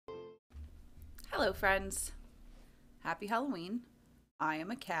Hello, friends. Happy Halloween. I am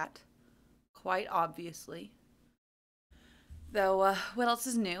a cat, quite obviously. Though, what else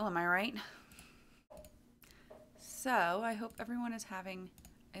is new, am I right? So, I hope everyone is having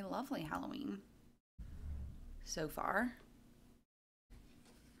a lovely Halloween so far.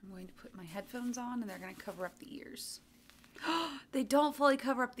 I'm going to put my headphones on and they're going to cover up the ears. They don't fully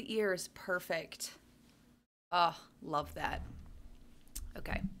cover up the ears. Perfect. Oh, love that.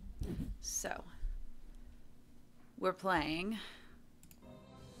 Okay, so we're playing.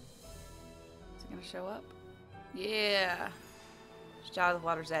 Is it going to show up? Yeah. Shadow of the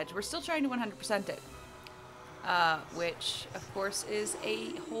Water's Edge. We're still trying to 100% it. Which, of course, is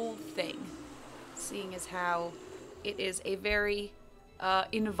a whole thing. Seeing as how it is a very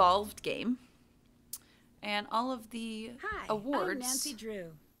involved game. And all of the Hi, awards I'm Nancy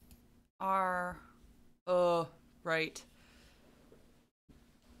Drew. are... right.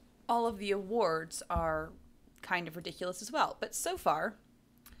 All of the awards are kind of ridiculous as well. But so far,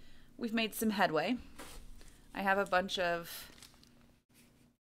 we've made some headway. I have a bunch of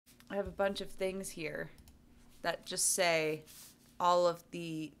things here that just say all of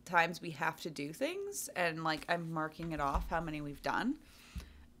the times we have to do things, and like I'm marking it off how many we've done,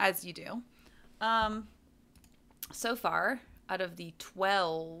 as you do. So far, out of the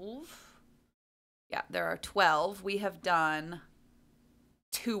 12, yeah, there are 12. We have done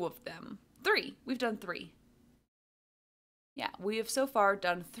 2 of them. 3. We've done 3. Yeah, we have so far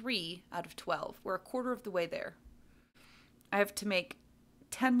done 3 out of 12. We're a quarter of the way there. I have to make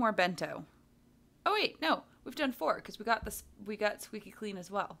 10 more bento. Oh wait, no, we've done 4 because we got squeaky clean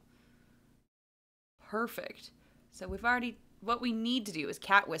as well. Perfect. So we've already, what we need to do is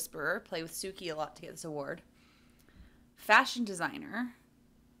cat whisperer, play with Suki a lot to get this award. Fashion designer,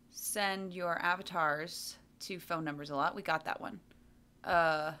 send your avatars to phone numbers a lot. We got that one.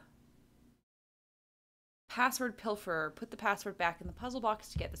 Password pilferer, put the password back in the puzzle box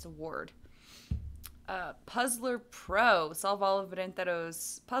to get this award. Puzzler Pro, solve all of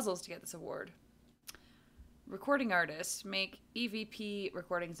Berentero's puzzles to get this award. Recording artist, make EVP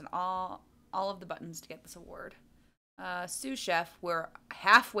recordings and all of the buttons to get this award. Sous chef, we're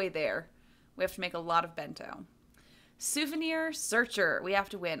halfway there. We have to make a lot of bento. Souvenir searcher, we have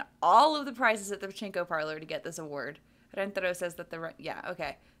to win all of the prizes at the Pachinko parlor to get this award. Rentero says that yeah,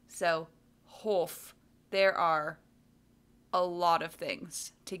 okay. So, Hof, there are a lot of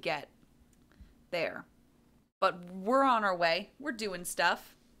things to get there. But we're on our way. We're doing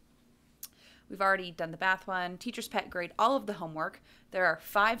stuff. We've already done the bath one, teacher's pet grade, all of the homework. There are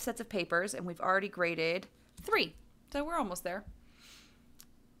 5 sets of papers, and we've already graded 3. So we're almost there.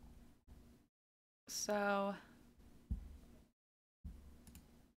 So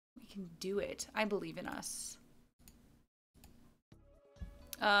we can do it. I believe in us.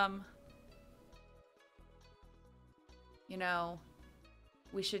 You know,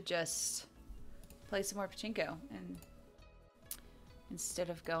 we should just play some more pachinko and instead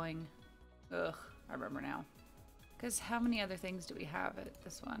of going, ugh, I remember now. Because how many other things do we have at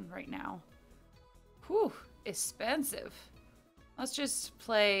this one right now? Whew, expensive. Let's just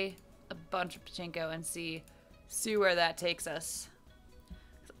play a bunch of pachinko and see where that takes us.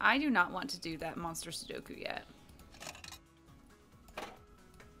 I do not want to do that monster Sudoku yet.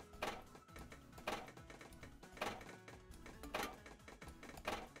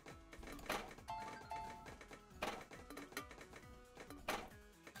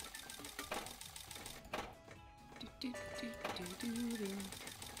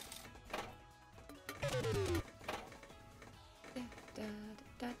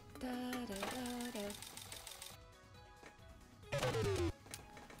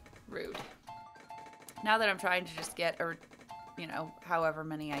 Rude. Now that I'm trying to just get, or, you know, however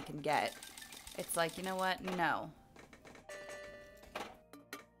many I can get, it's like, you know what? No.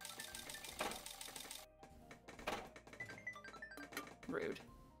 Rude.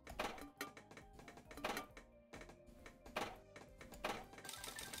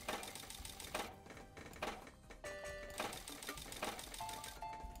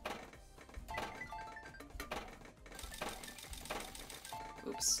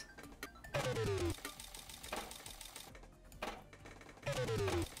 Oops.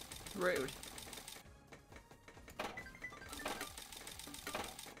 Rude.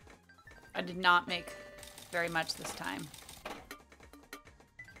 I did not make very much this time.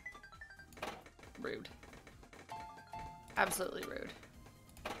 Rude. Absolutely rude.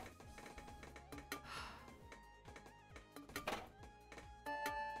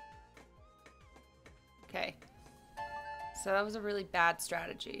 Okay. So that was a really bad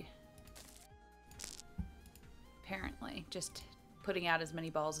strategy. Apparently. Just putting out as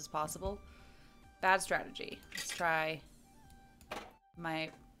many balls as possible. Bad strategy. Let's try my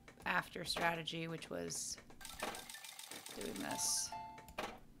after strategy, which was doing this.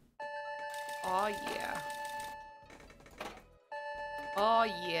 Oh, yeah. Oh,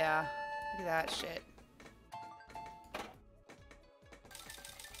 yeah. Look at that shit.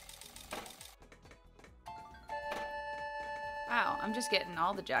 Wow, I'm just getting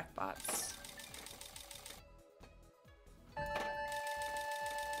all the jackpots.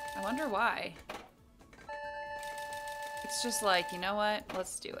 I wonder why. It's just like, you know what?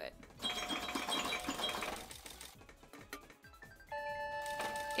 Let's do it.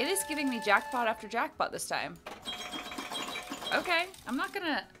 It is giving me jackpot after jackpot this time. Okay, I'm not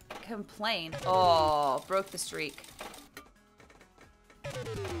gonna complain. Oh, broke the streak.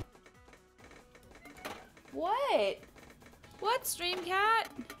 What? What, Streamcat?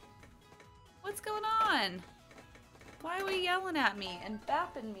 What's going on? Why are we yelling at me and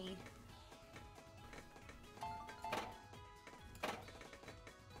bapping me?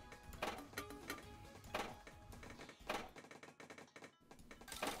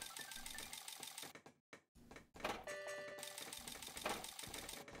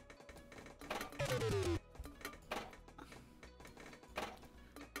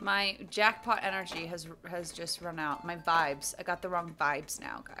 My jackpot energy has just run out. My vibes. I got the wrong vibes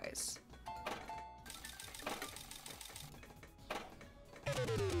now, guys.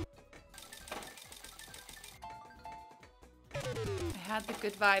 I had the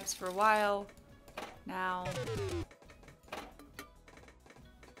good vibes for a while. Now...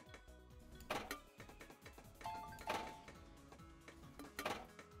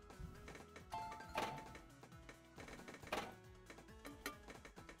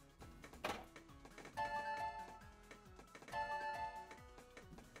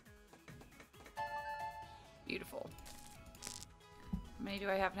 Beautiful. How many do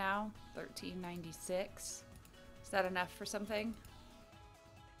I have now? 1396. Is that enough for something?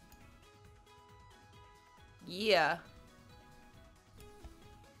 Yeah.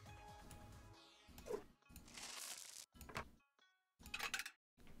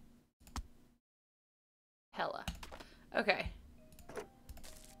 Hella. Okay.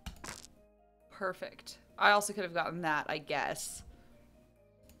 Perfect. I also could have gotten that, I guess.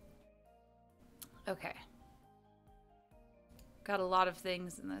 Okay. Got a lot of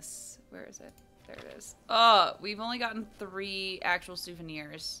things in this. Where is it? There it is. Oh, we've only gotten 3 actual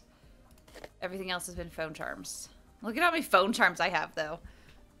souvenirs. Everything else has been phone charms. Look at how many phone charms I have, though.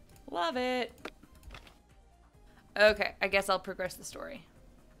 Love it. Okay, I guess I'll progress the story.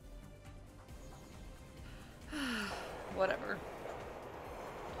 Whatever.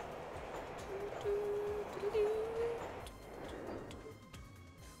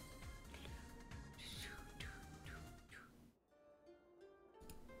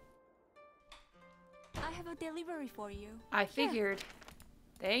 I have a delivery for you. I figured.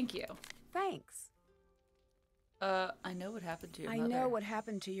 Thank you. Thanks. I know what happened to your mother. I know what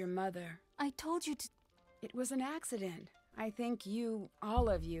happened to your mother. I told you to... It was an accident. I think you, all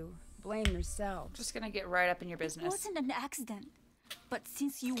of you, blame yourselves. Just gonna get right up in your business. It wasn't an accident. But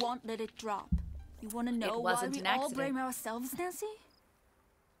since you won't let it drop, you want to know why wasn't we an all accident. blame ourselves, Nancy?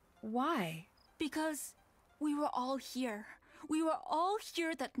 Why? Because we were all here. We were all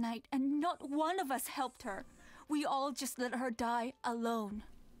here that night, and not one of us helped her. We all just let her die alone.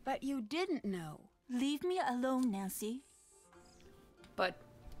 But you didn't know. Leave me alone, Nancy. But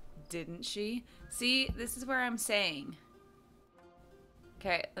didn't she? See, this is where I'm saying.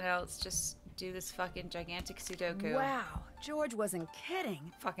 Okay, now let's just do this fucking gigantic Sudoku. Wow, George wasn't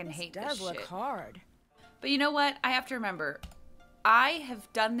kidding. Fucking This hate this does look shit. hard. But you know what? I have to remember, I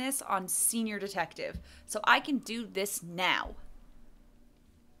have done this on Senior Detective, so I can do this now.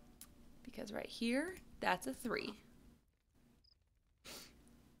 Because right here, that's a 3.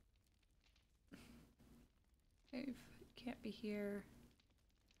 Okay, can't be here.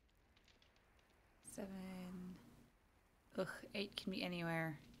 7. Ugh, 8 can be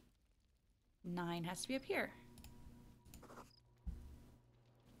anywhere. 9 has to be up here.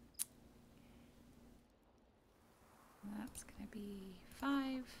 That's gonna be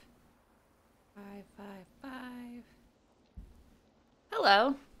 5. 5, 5, 5.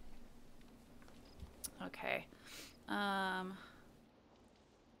 Hello. Okay. 7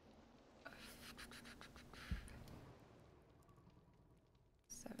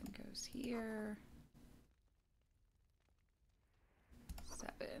 goes here.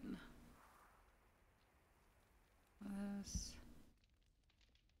 7. This.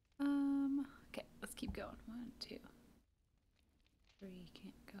 Okay, let's keep going. 1, 2. 3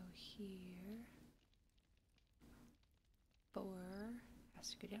 can't go here. 4 has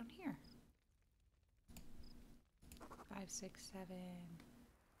to go down here. 5, 6, 7.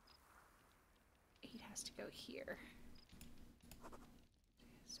 8 has to go here.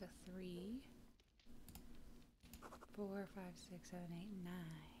 So 3, 4, 5, 6, 7, 8, 9.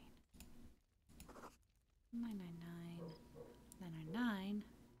 9, 9, 9. 9, 9, 9.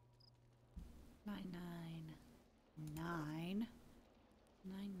 9, 9. 9.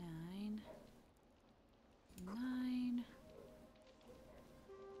 9, 9. 9. 9.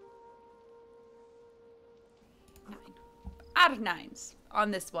 Out of 9s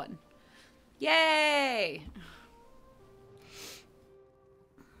on this one. Yay!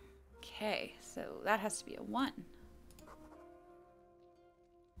 Okay, so that has to be a 1.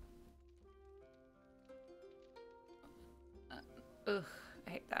 Ugh, I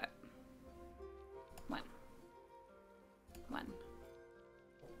hate that. 1. 1.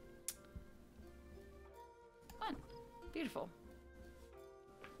 1. Beautiful.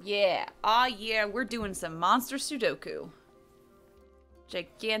 Yeah. Ah, yeah, we're doing some monster Sudoku.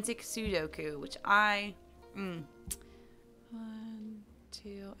 Gigantic Sudoku, which I... 1,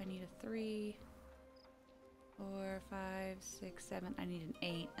 2, I need a 3. 4, 5, 6, 7, I need an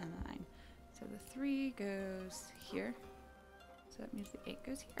 8 and a 9. So the 3 goes here. So that means the 8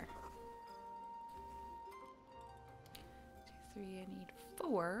 goes here. 2, 3, I need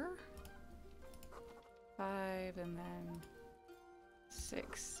 4. 5, and then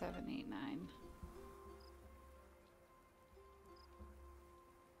 6, 7, 8, 9.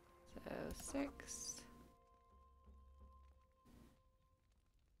 So 6.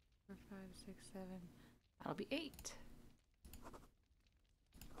 4, 5, 6, 7. That'll be 8.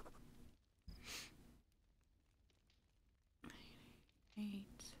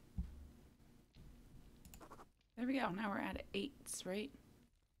 There we go. Now we're at 8s, right?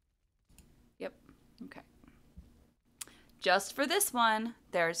 Yep. Okay. Just for this one,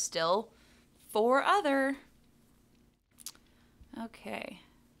 there's still 4 other. Okay.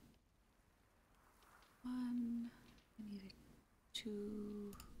 1. I need a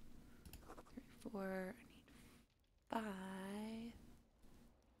 2, 3, 4. I need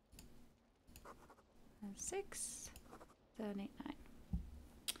 5. And 6, 7, 8, 9.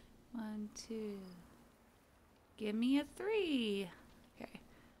 1, 2. Give me a 3. Okay.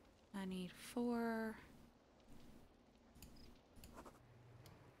 I need 4.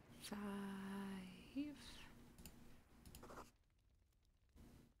 5.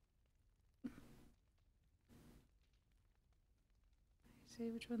 See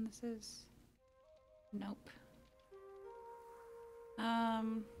which one this is? Nope.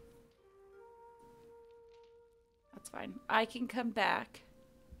 That's fine. I can come back.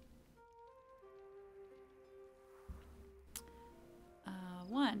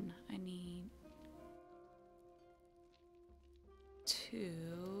 1. I need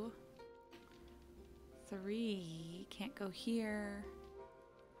 2. 3. Can't go here,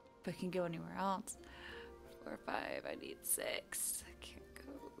 but can go anywhere else. 4, 5. I need 6. Can't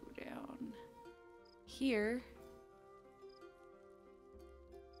go down here.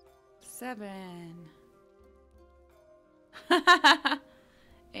 7.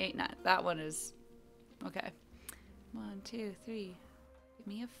 8, 9. That one is okay. 1, 2, 3. Give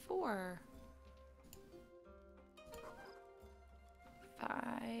me a 4.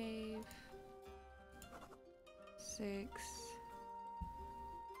 5. 6.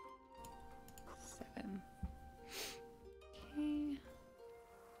 7. Okay.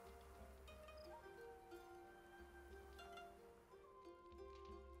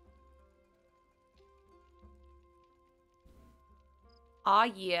 Aw,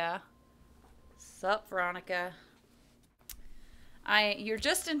 yeah. Sup, Veronica? You're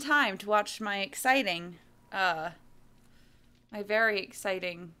just in time to watch my exciting, my very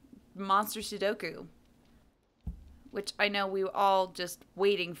exciting monster Sudoku, which I know we were all just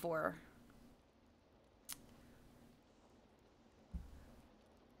waiting for.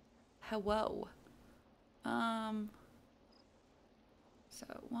 Hello. So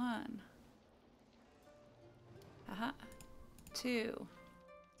 1. 2,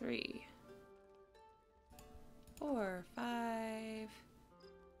 3, 4, 5,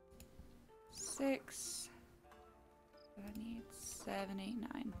 6. I need 7, 8,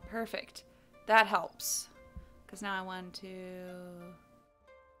 9. Perfect. That helps. Because now I 1, 2,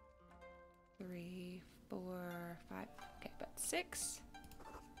 3, 4, 5. Okay, but 6.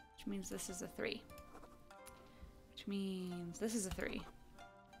 Which means this is a 3. Which means this is a 3.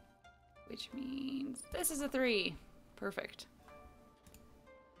 Which means this is a 3. Perfect.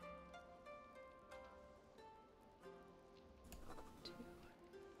 2.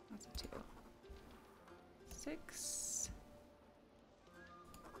 That's a 2. 6.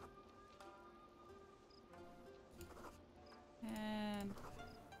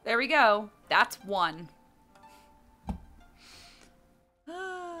 There we go. That's 1.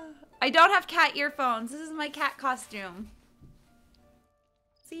 I don't have cat earphones. This is my cat costume.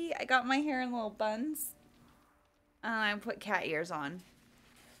 See, I got my hair in little buns. And I put cat ears on.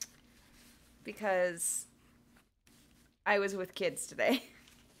 Because I was with kids today.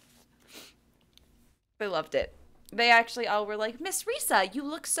 They loved it. They actually all were like, Miss Rissa, you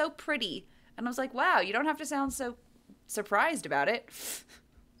look so pretty. And I was like, wow, you don't have to sound so surprised about it.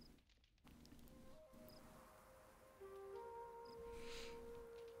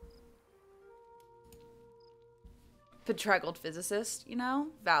 Bedraggled physicist, you know?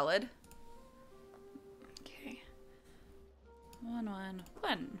 Valid. Okay. 1, 1,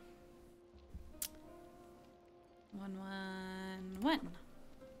 1. 1, 1, 1.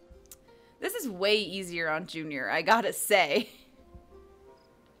 This is way easier on Junior, I gotta say.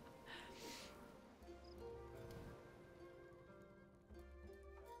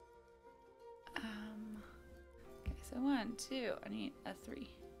 Okay, so 1, 2, I need a 3.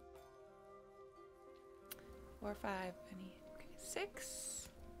 4, 5, I need, okay, 6,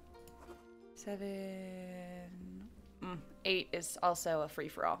 7, 8 is also a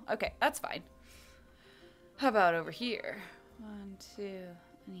free-for-all. Okay, that's fine. How about over here? 1, 2,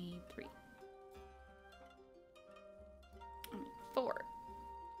 I need 3. I need 4.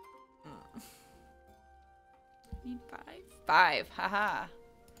 I need 5. 5, haha.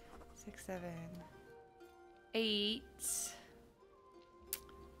 6, 7, 8.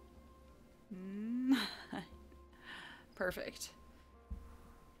 9. Perfect.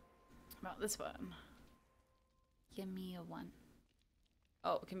 How about this one? Give me a 1.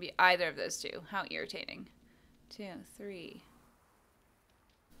 Oh, it can be either of those two. How irritating. 2, 3,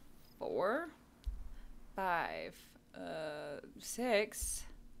 4, 5, 6.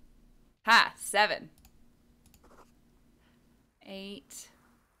 Ha! 7. 8.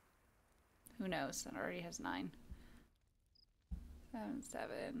 Who knows? That already has 9. 7,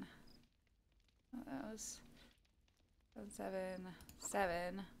 7. What are those? 7, 7,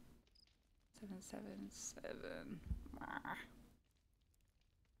 7. 7, 7, 7. Ah.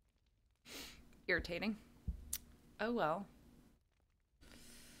 Irritating. Oh well.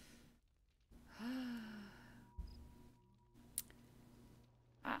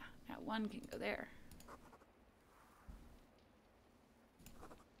 Ah, now 1 can go there.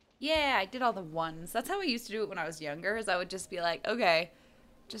 Yeah, I did all the 1s. That's how I used to do it when I was younger, is I would just be like, okay,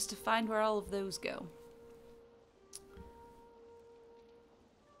 just to find where all of those go.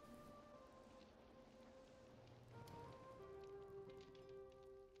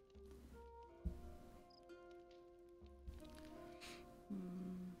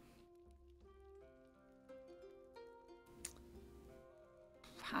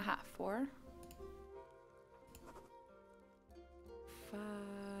 Haha, 4. 5.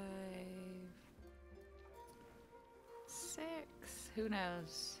 6. Who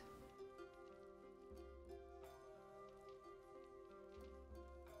knows?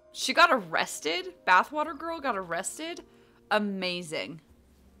 She got arrested? Bathwater girl got arrested? Amazing.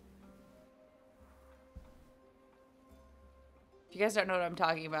 If you guys don't know what I'm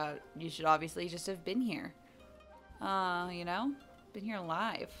talking about, you should obviously just have been here. You know? Been here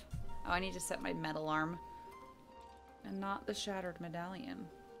live. Oh, I need to set my metal arm. And not the shattered medallion.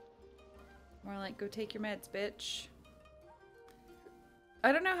 More like, go take your meds, bitch.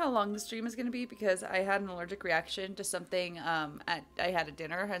 I don't know how long the stream is going to be because I had an allergic reaction to something I had at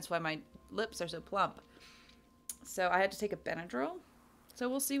dinner, hence why my lips are so plump. So I had to take a Benadryl. So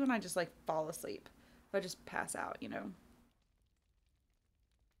we'll see when I just, like, fall asleep. If I just pass out, you know.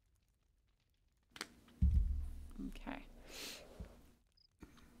 Okay.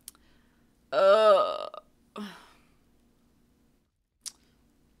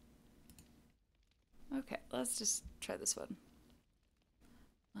 Okay, let's just try this one.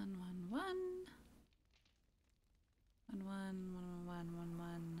 1, 1, 1. 1, 1, 1, 1, 1,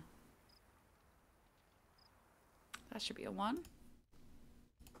 1. That should be a 1.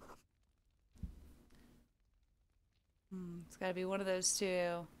 It's gotta be one of those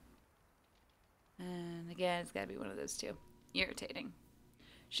two. And again, it's gotta be one of those two. Irritating.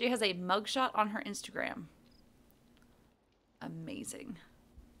 She has a mugshot on her Instagram. Amazing.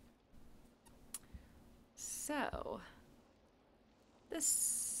 So,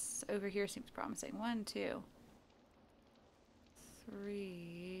 this over here seems promising. 1, 2,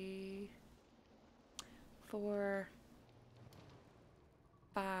 3, 4,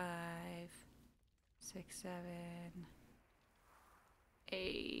 5, 6, 7,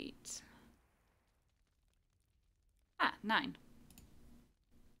 8. 9.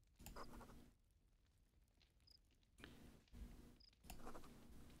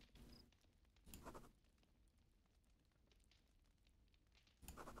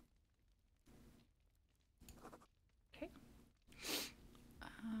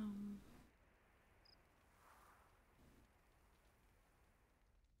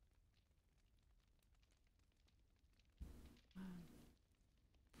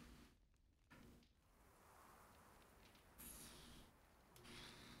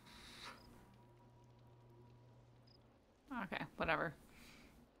 Okay, whatever.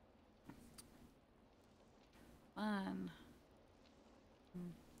 1,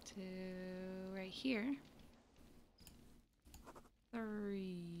 2, right here.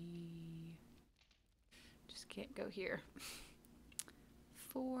 3. Just can't go here.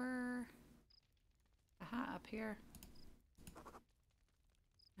 4. Aha, up here.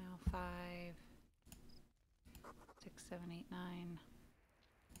 Now 5, 6, 7, 8, 9.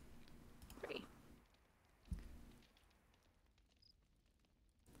 3.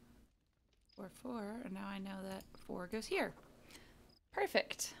 4, 4, and now I know that 4 goes here.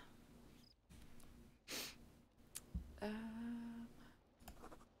 Perfect.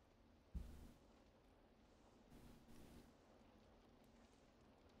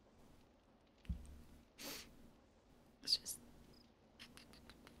 It's just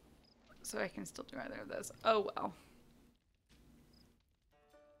so I can still do either of those. Oh well.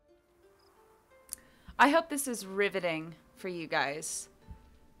 I hope this is riveting for you guys.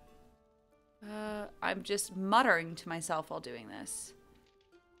 I'm just muttering to myself while doing this.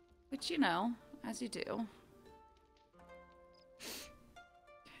 Which, you know, as you do. Okay,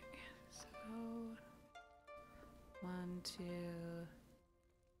 so 1, 2,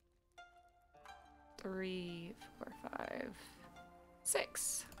 3, 4, 5,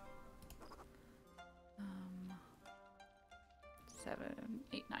 6. 7,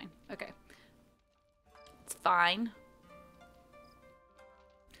 8, 9. Okay. It's fine.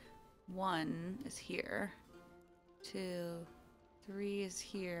 1 is here. 2, 3 is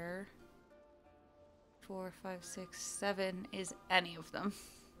here. 4, 5, 6, 7 is any of them.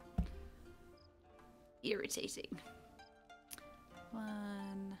 Irritating.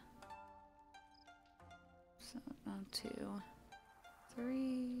 1. So, 2.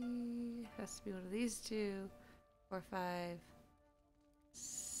 3. Has to be one of these two. 4, 5.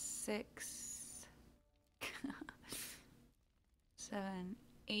 6. 7,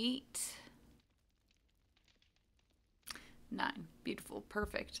 8. 9. Beautiful.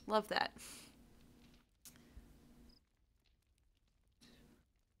 Perfect. Love that.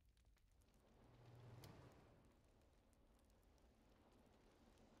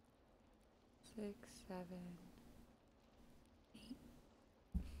 Six, 7, 8.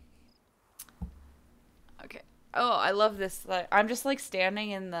 Okay. Oh, I love this. I'm just like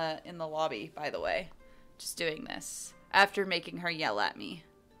standing in the lobby, by the way. Just doing this after making her yell at me.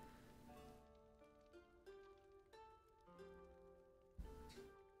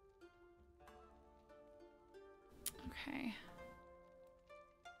 Okay.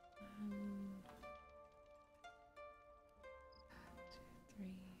 1, 2,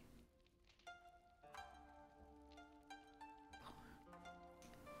 3.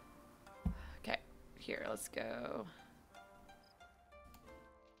 Okay, here, let's go.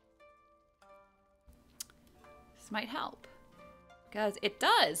 This might help. Because it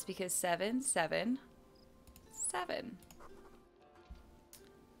does, because 7, 7, 7.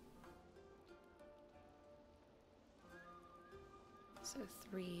 So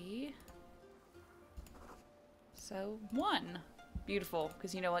 3. So 1. Beautiful,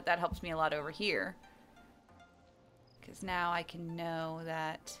 because you know what? That helps me a lot over here. Because now I can know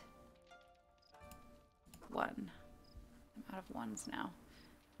that 1. I'm out of 1s now.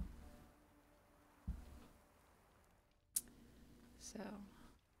 So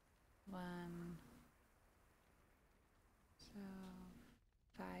 1. So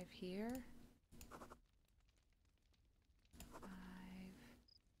 5 here. 5.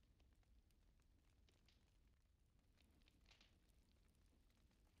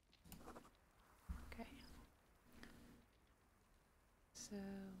 Okay. So 1,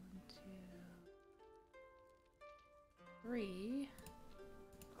 2, 3,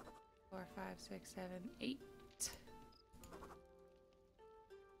 4, 5, 6, 7, 8.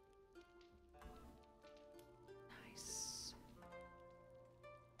 Nice.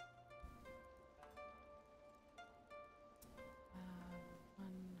 1.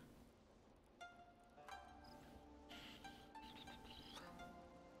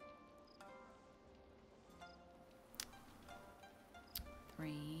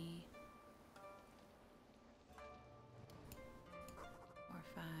 3, 4,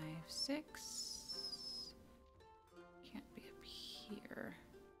 5, 6. Can't be up here.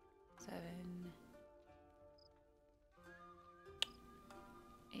 7,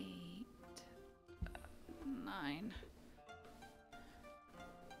 8, 9.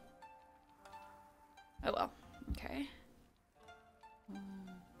 Oh well. Okay. 1,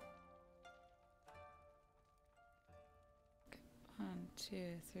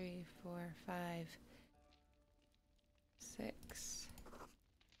 2, 3, 4, 5, 6,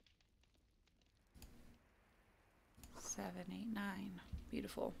 7, 8, 9.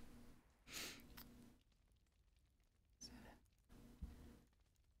 Beautiful.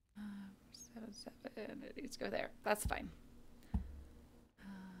 7, 7. It needs to go there. That's fine.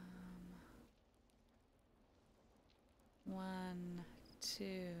 1, 2.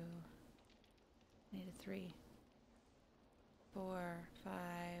 Need a 3. 4, 5.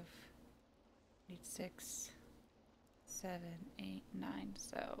 Need 6, 7, 8, 9.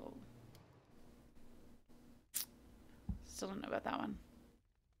 So still don't know about that one.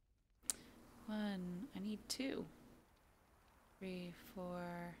 1. I need 2. 3,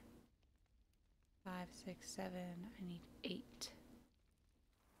 4, 5, 6, 7. I need 8.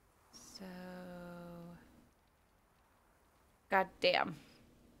 So god damn.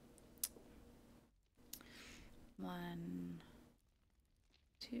 1,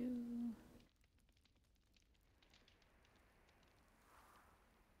 2.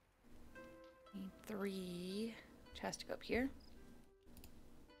 Need 3. Which has to go up here.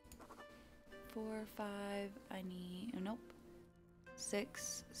 4, 5. I need. Oh, nope.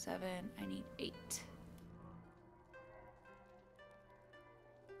 6, 7. I need 8.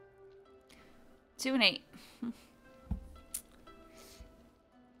 2 and 8.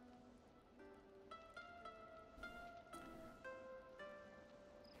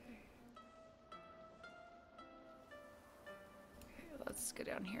 Let's go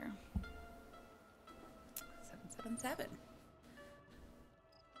down here. 7, 7, 7.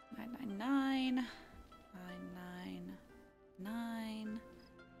 9, 9, 9. 9, 9, 9.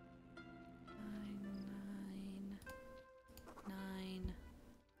 9, 9.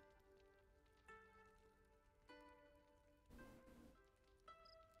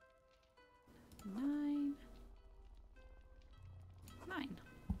 9. 9.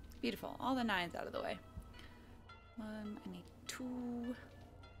 Beautiful. All the 9s out of the way. 1. I need 2.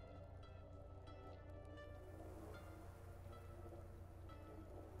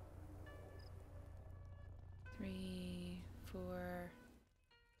 3, 4,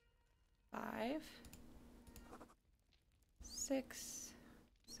 5, 6,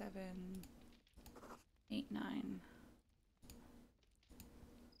 7, 8, 9.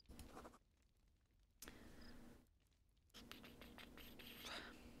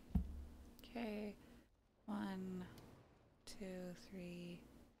 Okay. 1, 2, 3,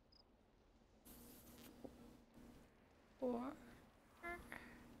 4.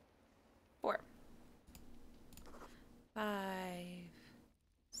 4. 5,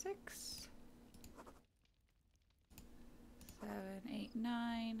 6, 7, 8,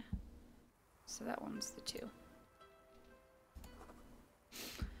 9. So that one's the 2.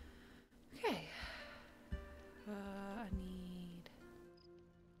 Okay. I need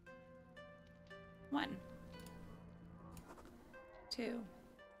 1, 2,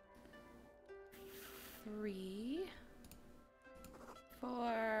 3,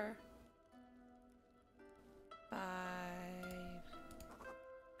 4, 5,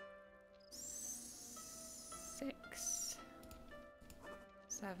 6,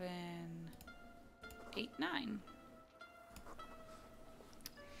 7, 8, 9.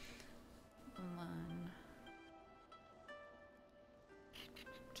 1,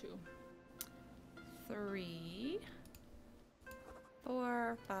 2, 3,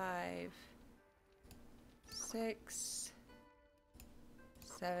 4, 5, 6,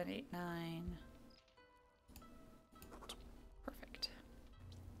 7, 8, 9. Perfect.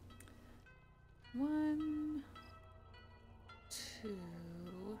 1, 2,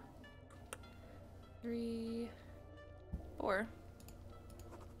 3, 4,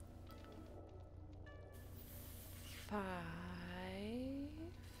 5,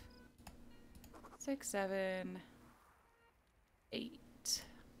 6, 7, 8,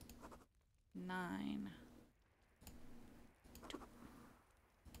 9.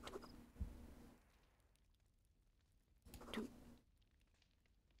 2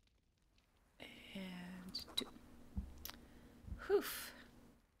 and 2. Whew.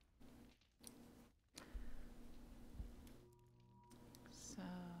 So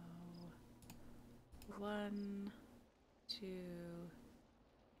 1, 2,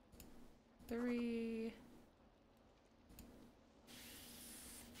 3.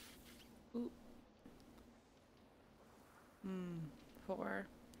 Ooh. 4,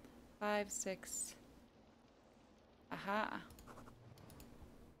 5, 6. Aha.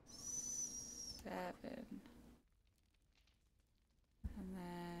 7. And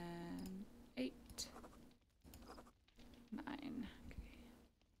then 8. 9. Okay.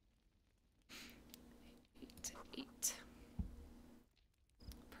 8, 8.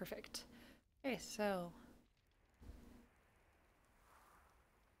 Perfect. Okay, so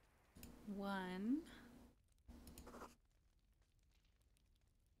 1,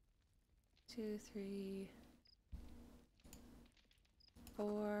 2, 3,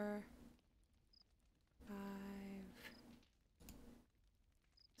 4, 5,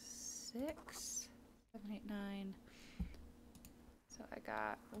 6, 7, 8, 9. So I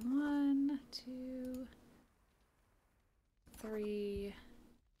got 1, 2, 3,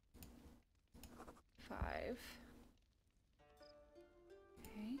 5.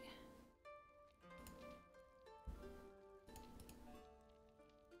 Okay.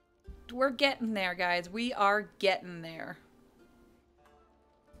 We're getting there, guys. We are getting there.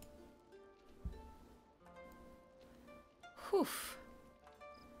 Whew.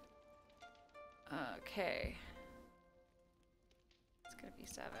 Okay. It's gonna be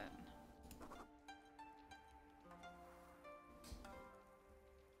 7.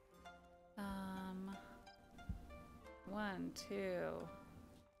 1, 2,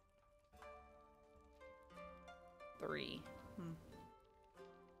 3.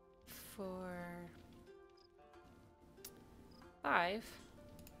 4, 5.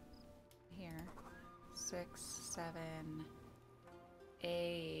 Here. 6, 7,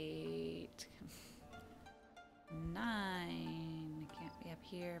 8, 9. It can't be up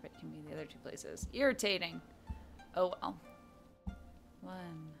here, but it can be the other 2 places. Irritating. Oh well. 1,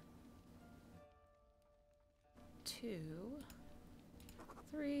 2,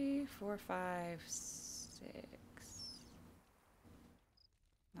 3, 4, 5, 6.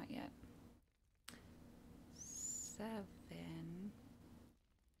 Not yet. 7,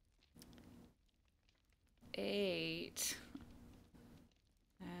 8,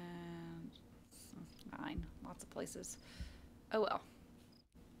 and 9. Lots of places. Oh well.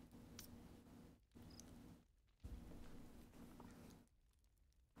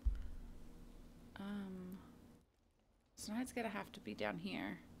 So now it's gonna have to be down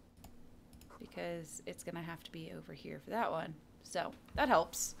here because it's gonna have to be over here for that one. So that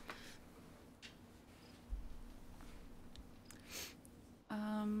helps.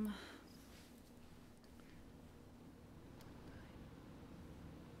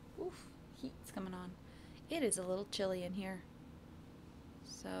 Oof, heat's coming on. It is a little chilly in here.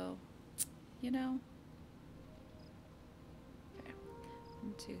 So, you know. Okay.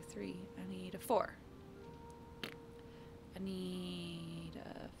 1, 2, 3. I need a 4. I need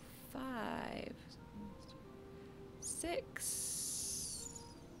a 5. 6.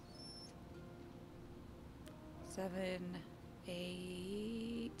 7,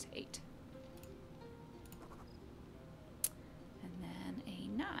 8, 8. And then a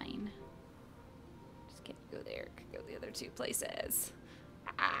 9. Just can't go there. Could go the other 2 places.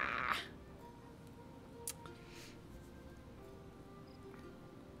 Ah!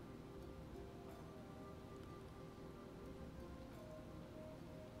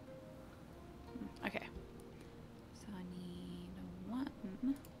 Okay. So I need 1,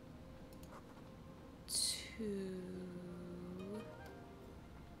 2,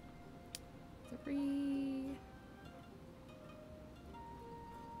 3,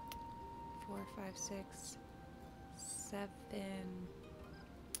 4, 5, 6, 7.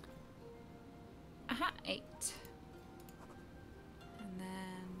 Aha, 8. And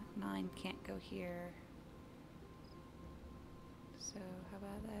then 9 can't go here. So how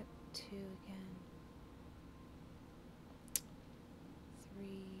about that 2 again? 3,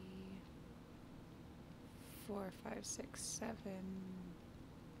 4, 5, 6, 7.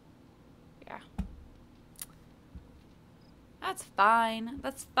 Yeah. That's fine.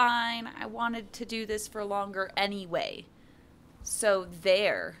 That's fine. I wanted to do this for longer anyway. So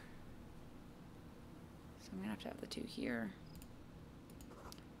there. So I'm gonna have to have the 2 here.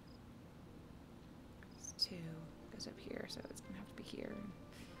 This 2 goes up here, so it's gonna have to be here.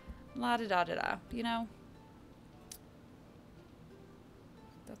 La da da da da, you know?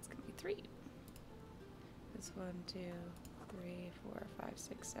 That's gonna be 3. This 1, 2, 3, 4, 5,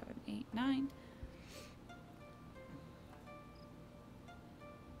 6, 7, 8, 9.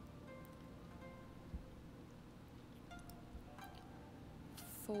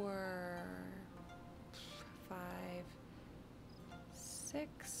 4, 5,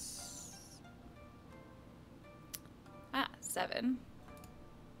 6. 7.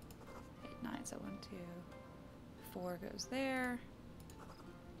 8, 9. So 1, 2, 4 goes there.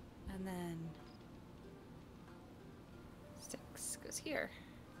 And then 6 goes here.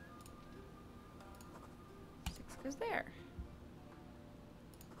 6 goes there.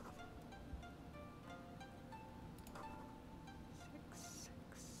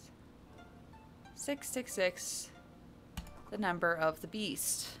 666, the number of the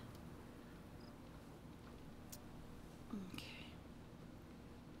beast. Okay.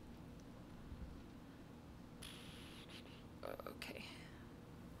 Okay.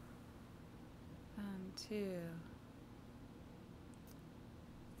 2,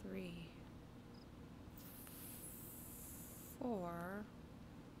 3, 4,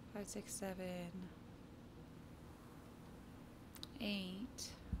 5, 6, 7, 8,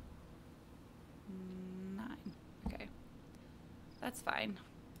 9. Okay. That's fine.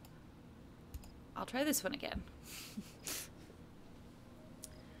 I'll try this one again.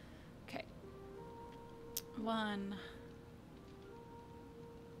 Okay. 1,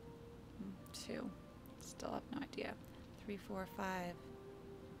 2. Still have no idea. 3, 4, 5,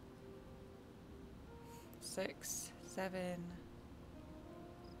 6, 7,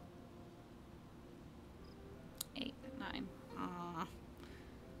 8, 9. 1,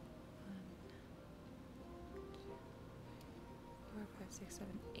 4, 5, 6,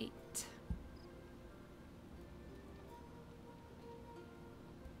 7, 8.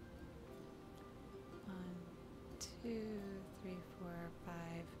 1, 2, 3, 4, 5,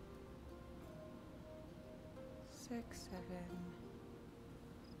 6, 7,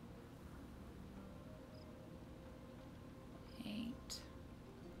 8.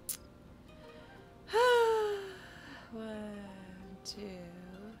 1, 2,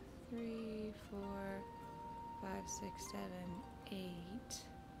 3, 4, 5, 6, 7, 8,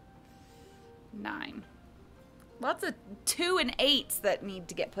 9. Lots of 2 and 8s that need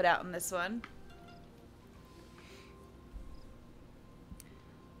to get put out in this one.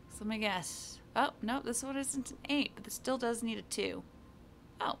 So let me guess. Oh, no, this one isn't an 8, but this still does need a 2.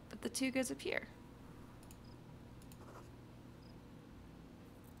 Oh, but the 2 goes up here.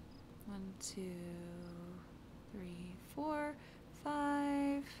 1, 2, 3, 4,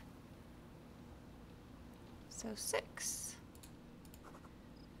 5. So 6.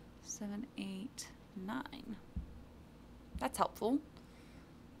 7, 8, 9. That's helpful,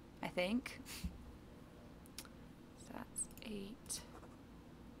 I think. So that's 8.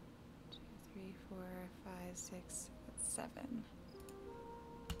 2, 3, 4, 5, 6, 7.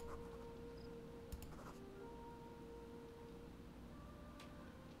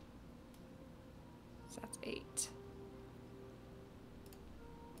 So that's 8.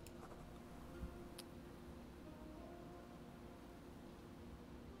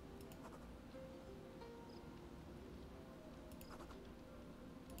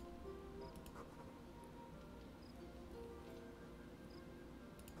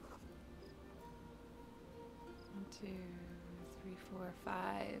 One, 2, 3, 4,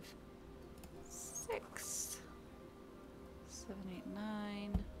 5, 6, 7, 8,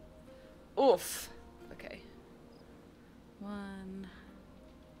 9. Oof. Okay. 1,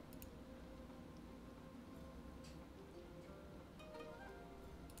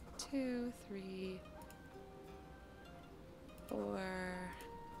 2, 3, 4,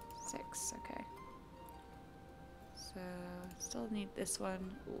 6. Okay. So still need this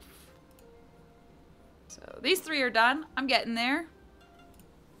one. Oof. So these 3 are done. I'm getting there.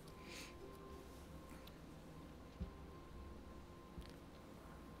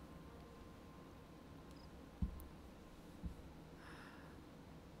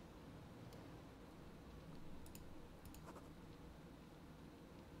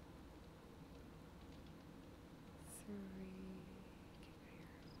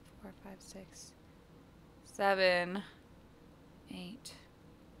 Four, 5, 6, 7, 8,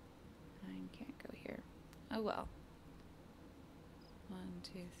 9. Can't go here. Oh well. 1,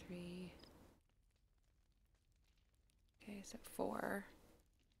 2, 3. Okay, so 4.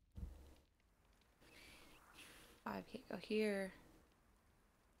 5 can't go here.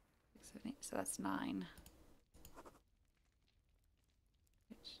 6, 7, 8. So that's 9.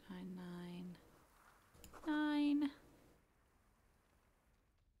 9, 9, 9.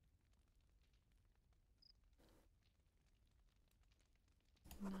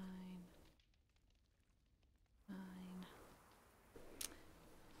 9,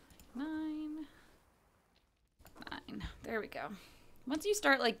 9, 9. There we go. Once you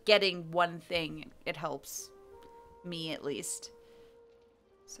start like getting one thing, it helps me at least.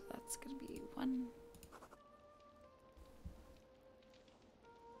 So that's gonna be 1,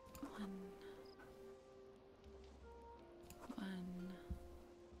 1, 1,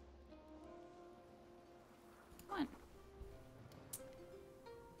 1.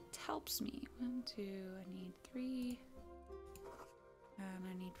 It helps me. 1, 2. I need 3. And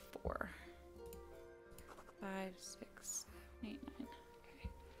I need 4. 5, 6, 7, 8, 9. Okay.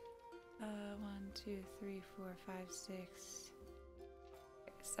 1, 2, 3, 4, 5, 6,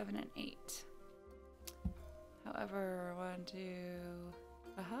 7, and 8. However, 1, 2.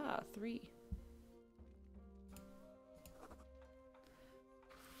 Aha, 3.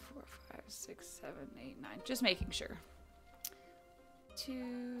 4, 5, 6, 7, 8, 9. Just making sure.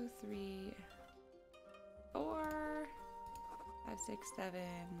 2, 3, 4, 5, 6, 7,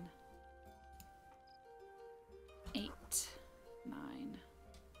 8, 9.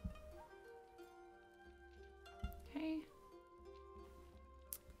 Okay.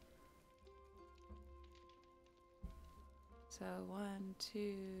 So 1,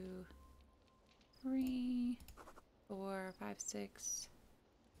 2, 3, 4, 5, 6,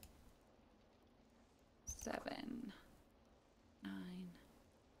 7, 9.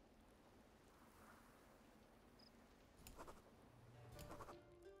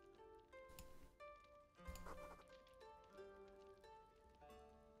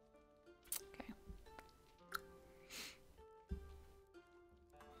 Okay.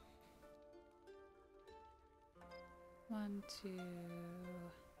 One, 2,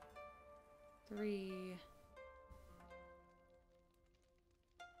 3,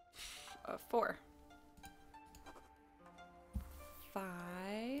 4,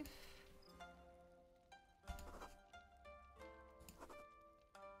 5,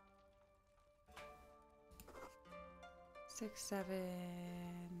 6, 7,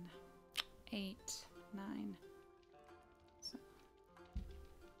 8, 9. So,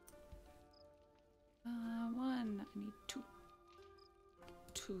 1. I need 2.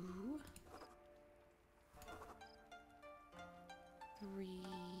 2,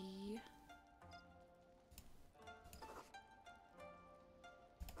 3,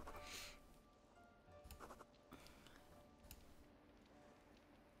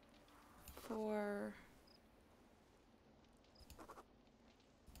 4.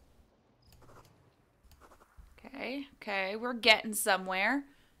 Okay, okay, we're getting somewhere.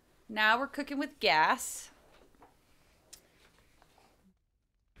 Now we're cooking with gas.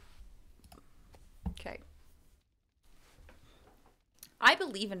 Okay. I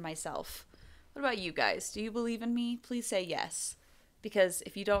believe in myself. What about you guys? Do you believe in me? Please say yes. Because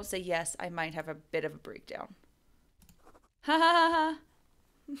if you don't say yes, I might have a bit of a breakdown. Ha ha ha ha.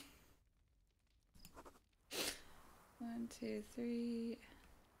 1, 2, 3,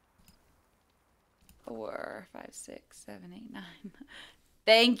 4, 5, 6, 7, 8, 9.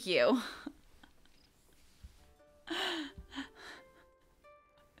 Thank you. 2,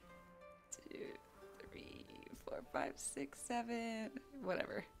 3, 4, 5, 6, 7.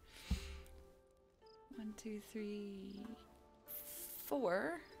 Whatever. 1, 2, 3,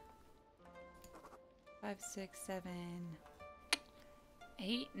 4, 5, 6, 7,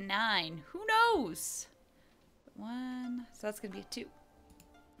 8, 9. Who knows? 1. So that's gonna be a 2.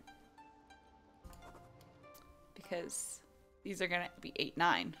 Because these are gonna be 8,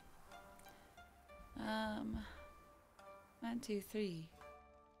 9. 1, 2, 3,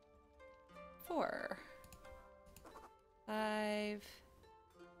 4, 5,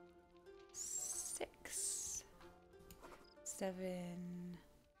 6, 7,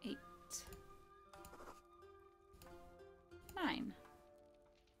 8, 9.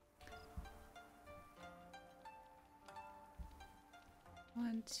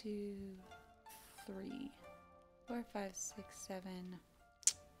 One, 2, 3, 4, 5, 6, 7,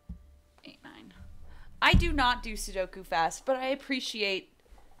 8, 9. I do not do Sudoku fast, but I appreciate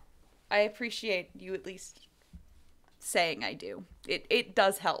you at least saying I do. It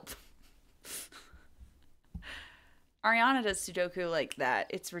does help. Ariana does Sudoku like that.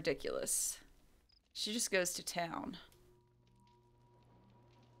 It's ridiculous. She just goes to town.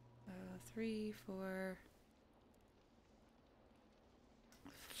 3, 4.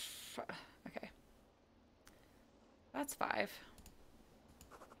 Okay. That's 5.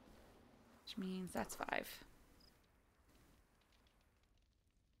 Which means that's 5.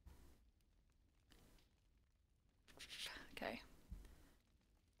 Okay.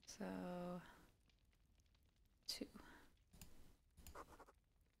 So 2.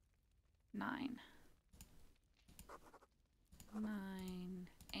 9. 9,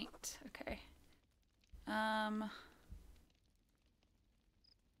 8. Okay.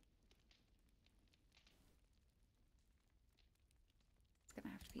 It's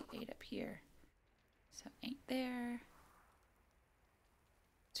gonna have to be 8 up here. So 8 there.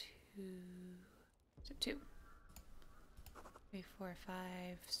 2. So 2. 3, 4, 5,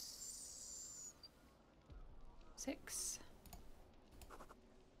 6,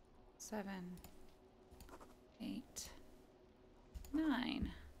 7, 8,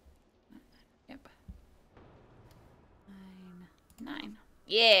 9. Yep. 9.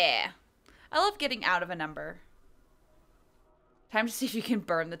 Yeah! I love getting out of a number. Time to see if you can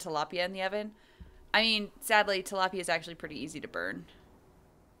burn the tilapia in the oven. I mean, sadly, tilapia is actually pretty easy to burn.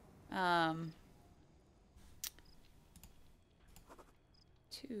 2.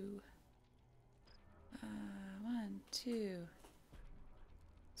 1, 2,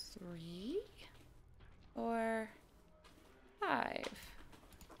 3. 4, 5,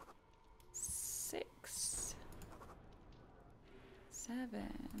 6,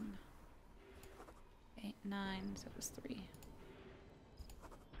 7, 8, 9. So it was 3.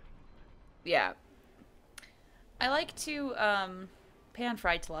 Yeah. I like to pan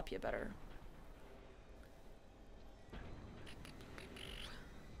fry tilapia better.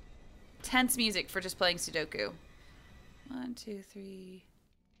 Tense music for just playing Sudoku. 1, 2, 3.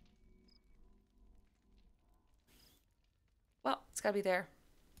 Well, it's gotta be there.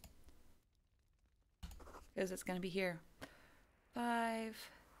 Because it's gonna be here. 5,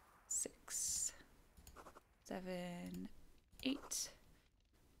 6, 7, 8,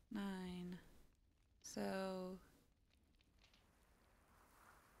 9. So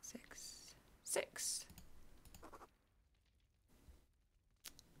 6. 6.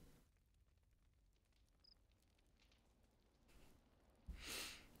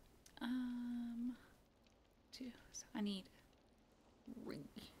 Two. So I need 3.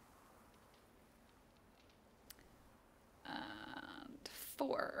 And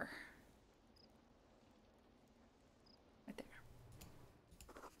 4. Right there.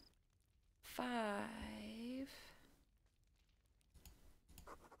 5,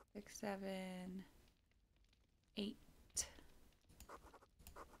 6, 7, 8.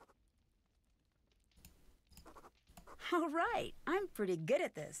 All right, I'm pretty good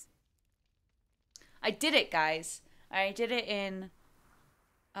at this. I did it, guys. I did it in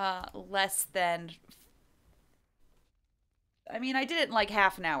less than... I mean, I did it in like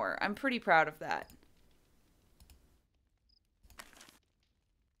half an hour. I'm pretty proud of that.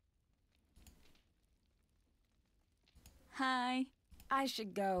 Hi. I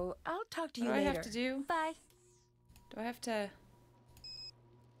should go. I'll talk to you What do later. I have to do? Bye. Do I have to...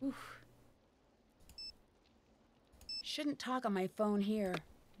 Oof. Shouldn't talk on my phone here.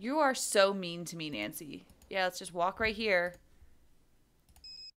 You are so mean to me, Nancy. Yeah, let's just walk right here.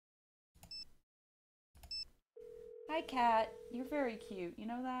 Hi, Kat. You're very cute. You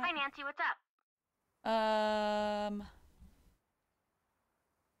know that? Hi, Nancy. What's up?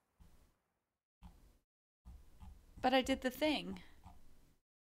 But I did the thing.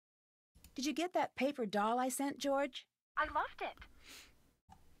 Did you get that paper doll I sent, George? I loved it.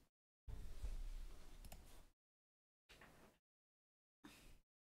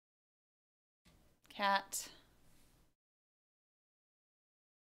 Kat.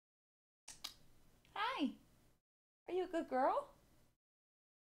 Hi. Are you a good girl?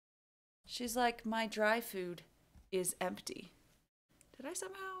 She's like, my dry food is empty. Did I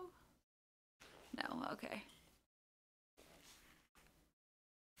somehow? No, okay.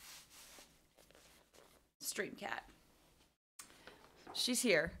 Stream cat. She's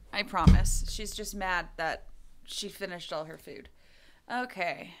here, I promise. She's just mad that she finished all her food.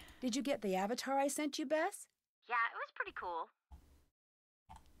 Okay. Did you get the avatar I sent you, Bess? Yeah, it was pretty cool.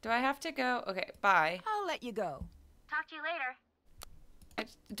 Do I have to go? Okay, bye. I'll let you go. Talk to you later.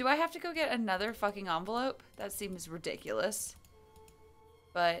 Do I have to go get another fucking envelope? That seems ridiculous.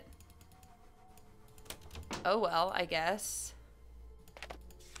 But... oh well, I guess.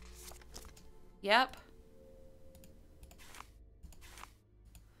 Yep.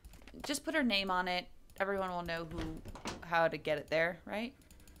 Just put her name on it. Everyone will know how to get it there, right?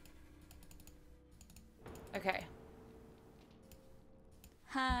 Okay.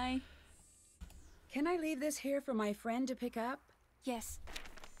 Hi. Can I leave this here for my friend to pick up? Yes.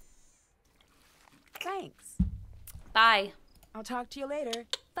 Thanks. Bye. I'll talk to you later.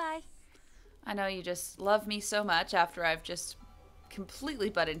 Bye. I know you just love me so much after I've just completely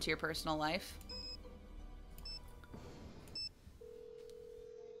butt into your personal life.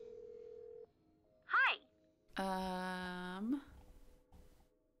 Hi.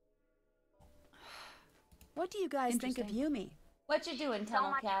 What do you guys think of Interesting. Yumi? What you doing, So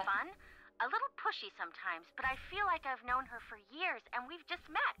much fun. A little pushy sometimes, but I feel like I've known her for years and we've just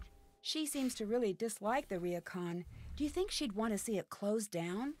met. She seems to really dislike the Ryukon. Do you think she'd want to see it closed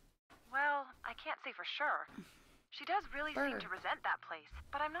down? Well, I can't say for sure. She does really seem Bird. to resent that place,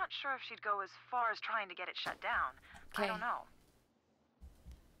 but I'm not sure if she'd go as far as trying to get it shut down. I Okay. don't know.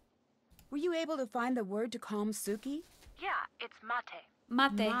 Were you able to find the word to calm Suki? Yeah, it's mate.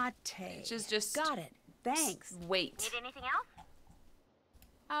 Mate. Mate. Which is just... Got it. Thanks. wait. Need anything else?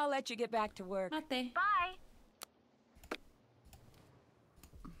 I'll let you get back to work. Mate. Bye.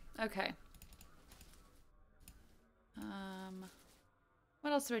 Okay.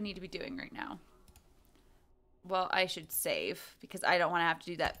 What else do I need to be doing right now? Well, I should save because I don't want to have to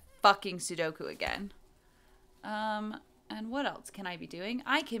do that fucking Sudoku again. And what else can I be doing?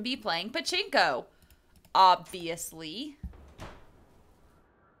 I can be playing pachinko. Obviously.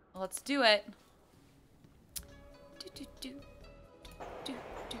 Let's do it.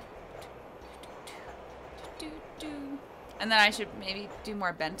 And then I should maybe do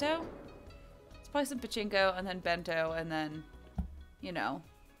more bento. Let's play some pachinko and then bento and then, you know,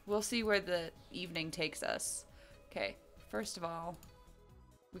 we'll see where the evening takes us. Okay, first of all,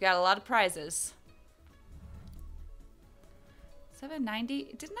 we got a lot of prizes.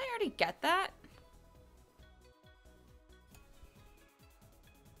 790? Didn't I already get that?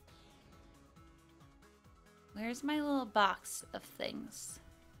 Where's my little box of things?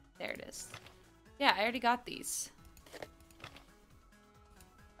 There it is. Yeah, I already got these.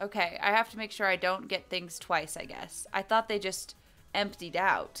 Okay, I have to make sure I don't get things twice, I guess. I thought they just emptied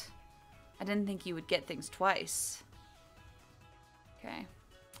out. I didn't think you would get things twice. Okay.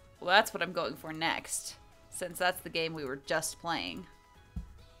 Well, that's what I'm going for next, since that's the game we were just playing.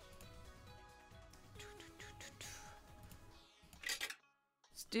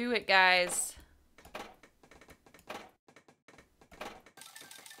 Let's do it, guys.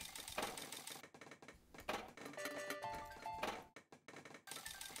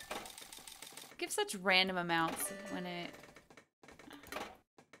 Give such random amounts when it,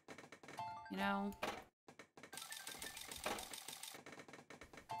 you know.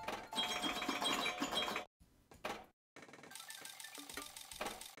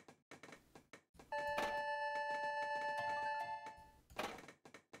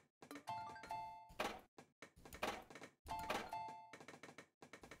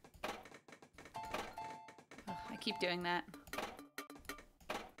 Ugh, I keep doing that.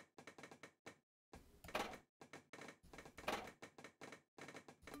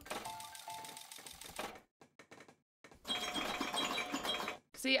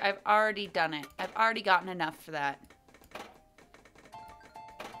 See, I've already done it. I've already gotten enough for that.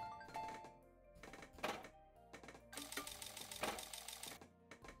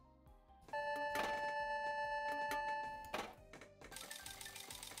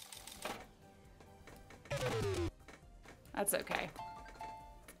 That's okay.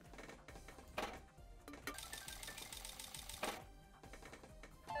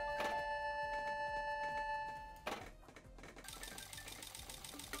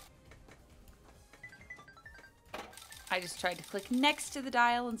 I just tried to click next to the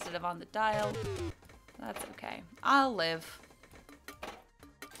dial instead of on the dial. That's okay. I'll live.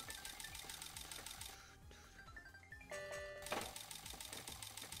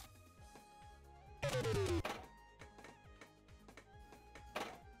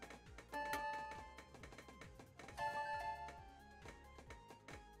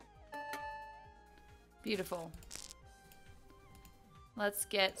 Beautiful. Let's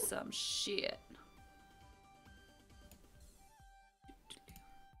get some shit.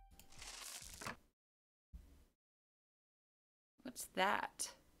 What's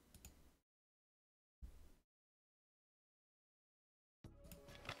that?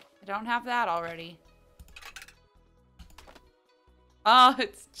 I don't have that already. Oh,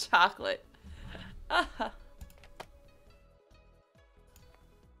 it's chocolate. Let's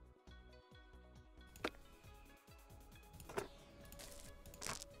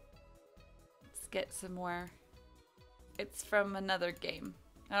get some more. It's from another game.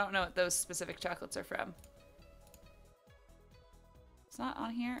 I don't know what those specific chocolates are from. It's not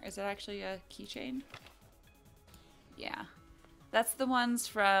on here. Is it actually a keychain? Yeah. That's the ones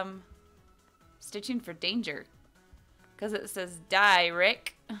from Stitching for Danger. Because it says, die,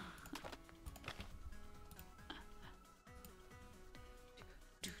 Rick.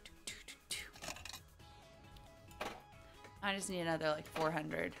 I just need another like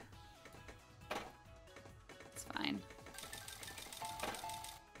 400. It's fine.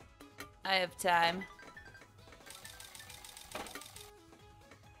 I have time.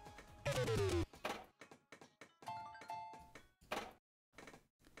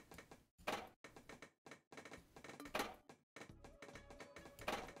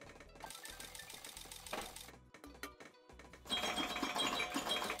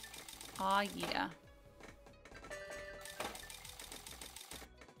 Aw, yeah.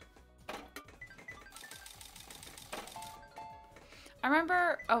 I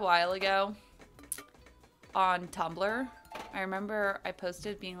remember a while ago on Tumblr, I remember I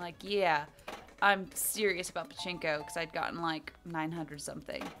posted being like, yeah, I'm serious about pachinko because I'd gotten like 900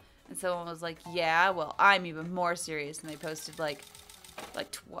 something. And someone was like, yeah, well, I'm even more serious. And they posted like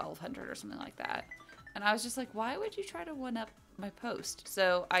 1,200 or something like that. And I was just like, why would you try to one-up my post?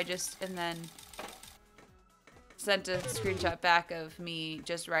 So I just, and then sent a screenshot back of me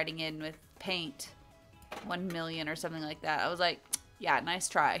just writing in with paint 1 million or something like that. I was like, yeah, nice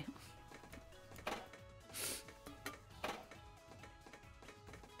try.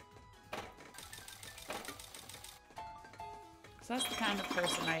 Because that's the kind of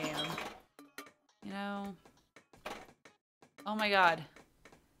person I am. You know? Oh my god.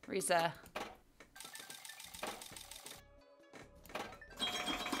 Rissa.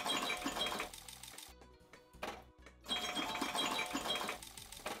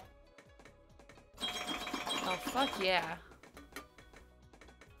 Oh, fuck yeah.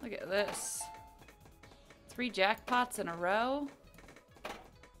 Look at this. 3 jackpots in a row?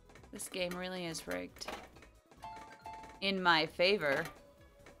 This game really is rigged. In my favor.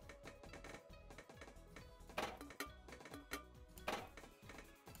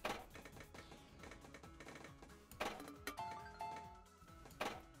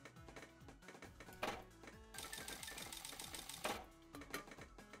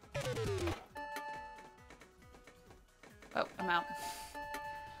 Oh, I'm out.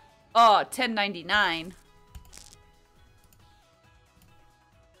 Oh, $10.99.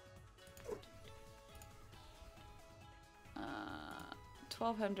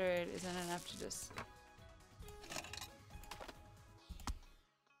 $1,200 isn't enough to just...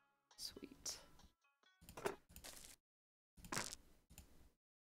 Sweet.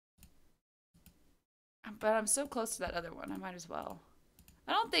 But I'm so close to that other one, I might as well.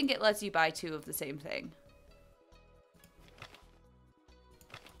 I don't think it lets you buy 2 of the same thing.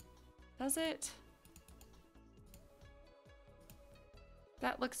 Does it?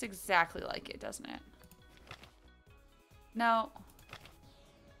 That looks exactly like it, doesn't it? No.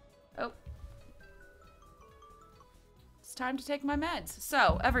 Oh. It's time to take my meds.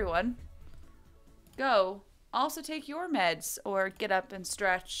 So, everyone, go. Also take your meds, or get up and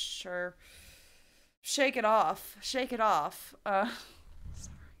stretch, or shake it off. Shake it off.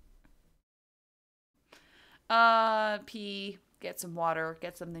 Sorry. Pee. Get some water.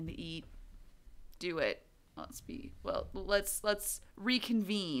 Get something to eat. Do it. Let's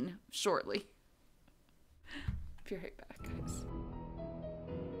reconvene shortly. Be right back, guys.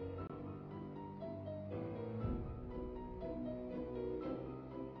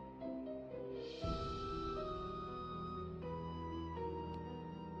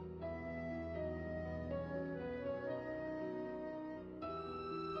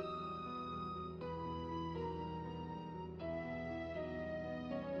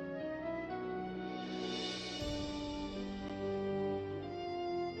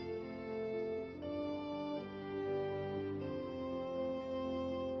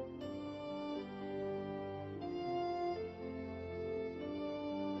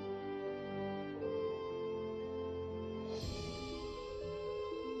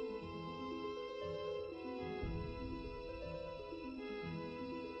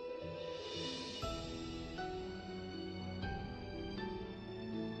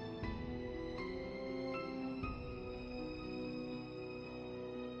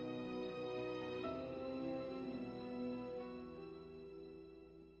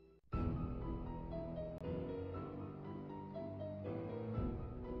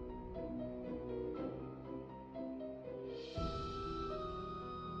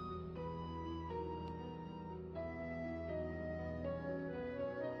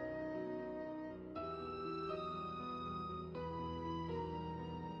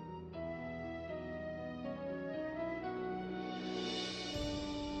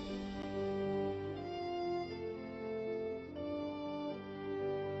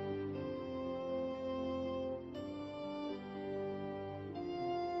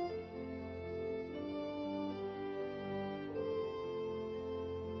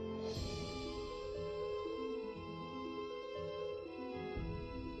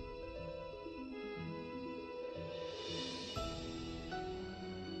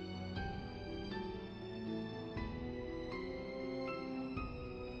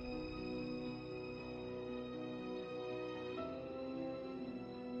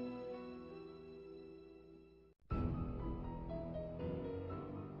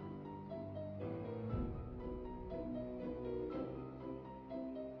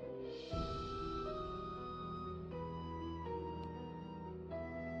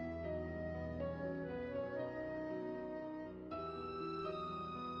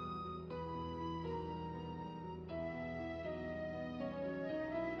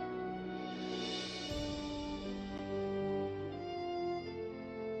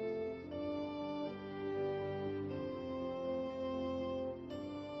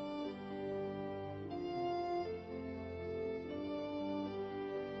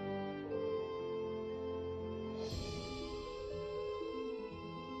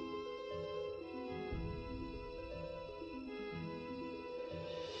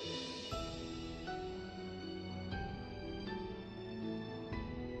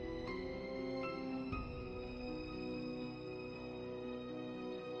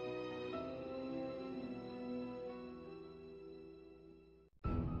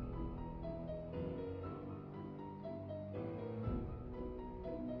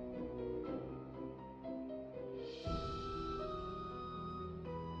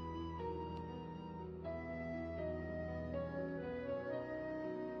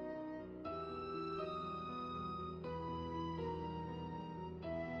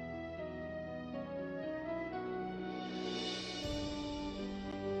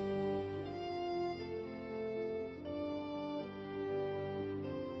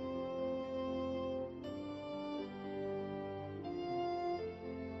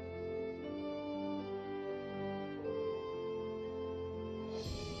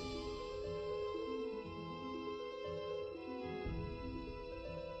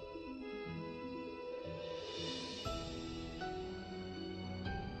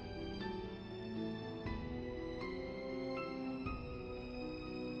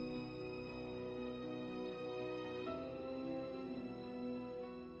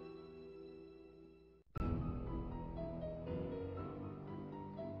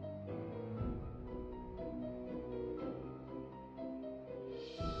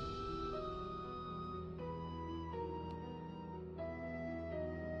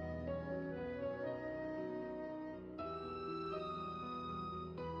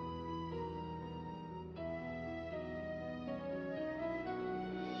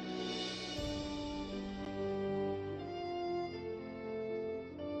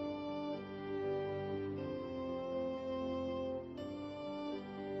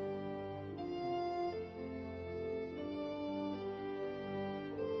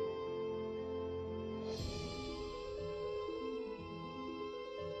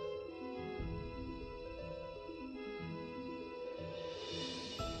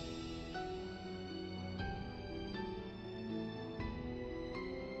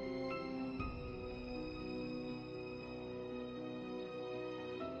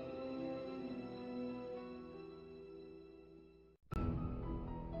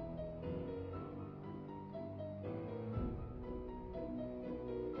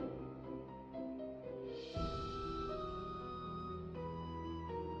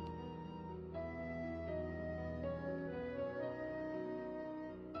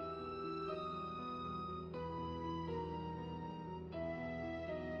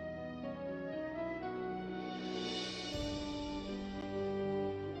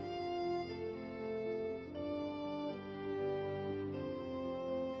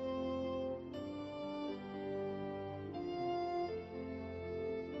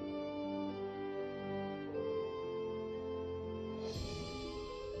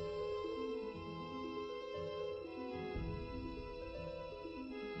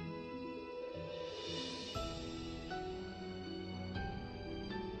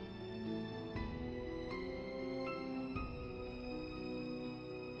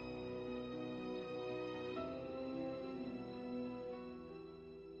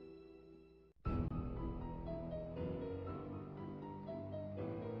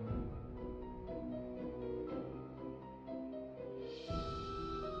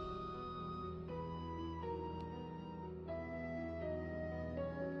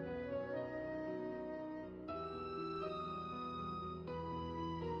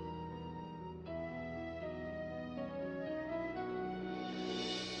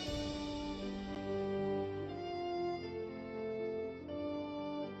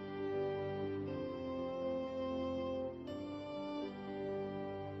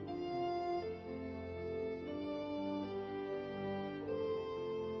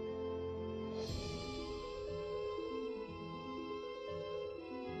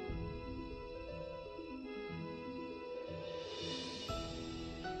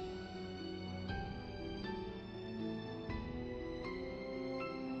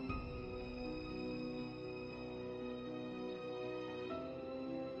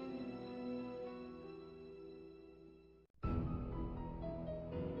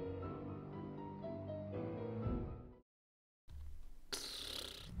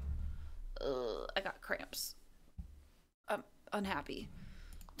 unhappy.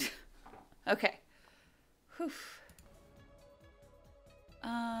 Okay. Whew.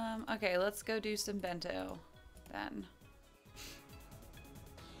 Okay, let's go do some bento then.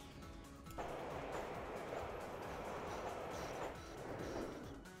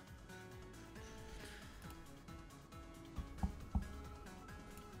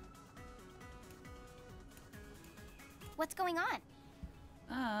 What's going on?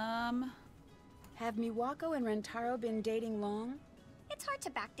 Have Miwako and Rentaro been dating long? It's hard to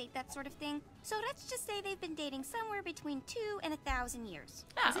backdate that sort of thing, so let's just say they've been dating somewhere between 2 and 1,000 years.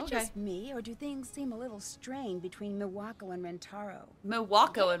 Ah, Is it okay. just me, or do things seem a little strained between Miwako and Rentaro?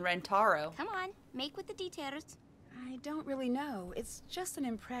 Miwako and Rentaro. Come on, make with the details. I don't really know. It's just an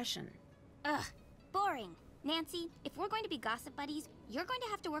impression. Ugh, boring. Nancy, if we're going to be gossip buddies, you're going to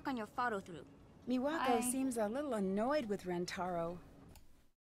have to work on your follow-through. Miwako seems a little annoyed with Rentaro.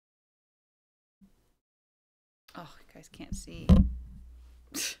 Oh, you guys can't see.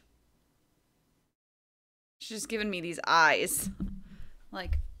 She's just giving me these eyes.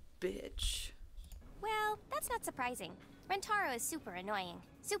 Like, bitch. Well, that's not surprising. Rentaro is super annoying.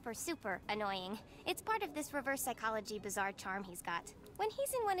 Super annoying. It's part of this reverse psychology bizarre charm he's got. When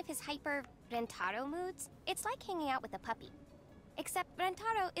he's in one of his hyper Rentaro moods, it's like hanging out with a puppy. Except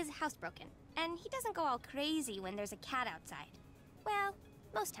Rentaro is housebroken, and he doesn't go all crazy when there's a cat outside. Well,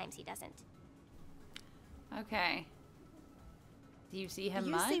 most times he doesn't. Okay. Do you see him Do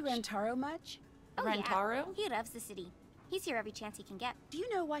you much? see Rentaro much? Oh, Rentaro? Yeah. He loves the city. He's here every chance he can get. Do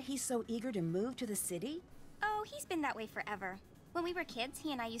you know why he's so eager to move to the city? Oh, he's been that way forever. When we were kids,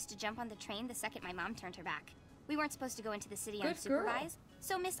 he and I used to jump on the train the second my mom turned her back. We weren't supposed to go into the city Good unsupervised,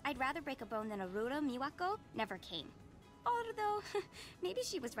 so Miss I'd rather break a bone than Aurora Miwako never came. Although, maybe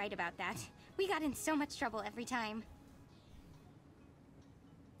she was right about that. We got in so much trouble every time.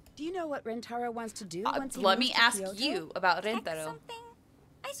 Do you know what Rentaro wants to do once he let moves me to ask Kyoto? you about Text Rentaro. something?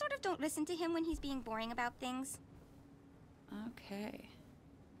 I sort of don't listen to him when he's being boring about things. Okay.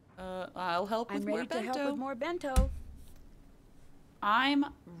 I'll help with I'm more ready to bento. help with more bento. I'm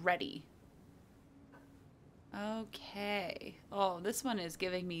ready. Okay. Oh, this one is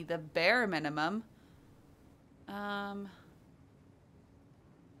giving me the bare minimum.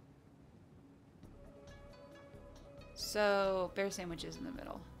 So, bear sandwiches in the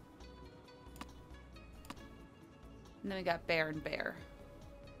middle. And then we got bear and bear.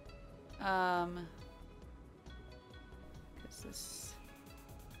 Because this...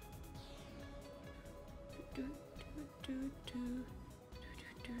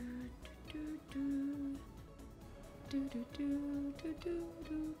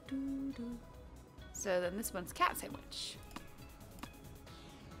 So then this one's cat sandwich.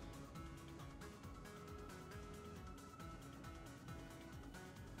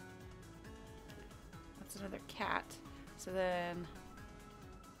 That's another cat. So then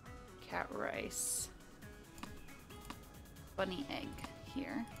cat rice. Bunny egg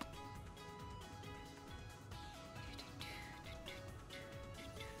here.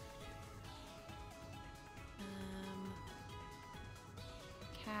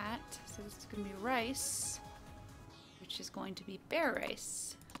 Cat. So this is going to be rice, which is going to be bear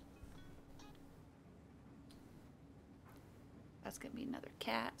rice. That's going to be another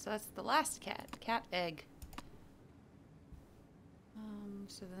cat. So that's the last cat. Cat egg.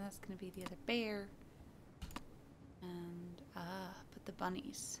 So then that's going to be the other bear. And, but the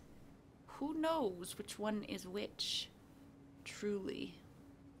bunnies. Who knows which one is which? Truly.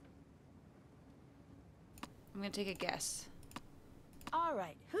 I'm going to take a guess. All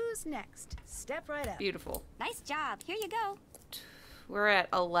right, who's next? Step right up. Beautiful. Nice job. Here you go. We're at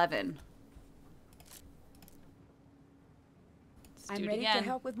 11. Let's I'm do it ready again. to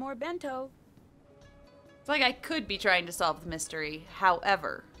help with more bento. It's like I could be trying to solve the mystery.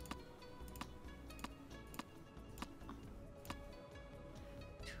 However,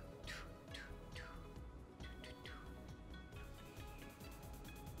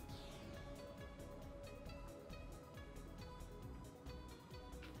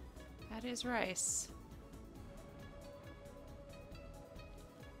 that is rice.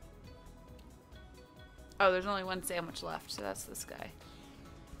 Oh, there's only one sandwich left, so that's this guy.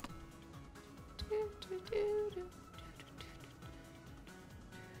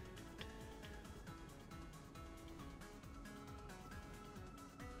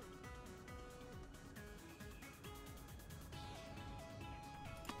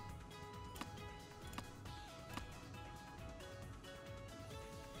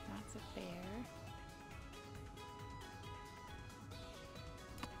 That's a bear.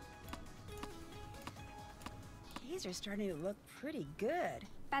 These are starting to look pretty good.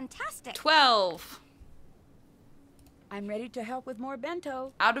 Fantastic. 12. I'm ready to help with more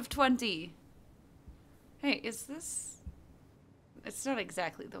bento. Out of 20. Hey, is this... It's not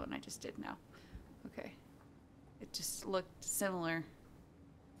exactly the one I just did now. Okay. It just looked similar.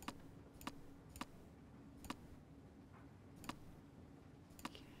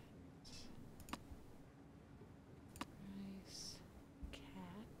 Rice,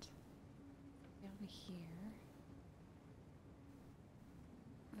 cat. Down here.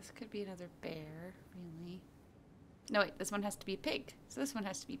 This could be another bear, really. No, wait, this one has to be pig. So this one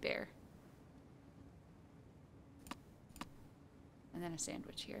has to be bear. And then a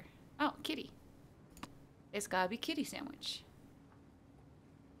sandwich here. Oh, kitty. It's gotta be kitty sandwich.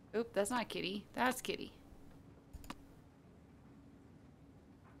 Oop, that's not kitty. That's kitty.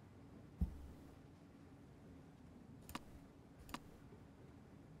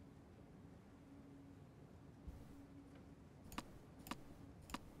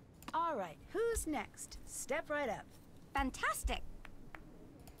 All right, who's next? Step right up. Fantastic.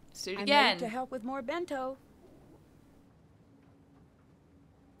 Let's do it I'm again. ready to help with more bento.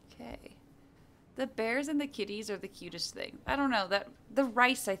 Okay. The bears and the kitties are the cutest thing. I don't know. That the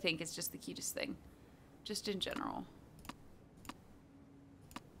rice, I think, is just the cutest thing. Just in general.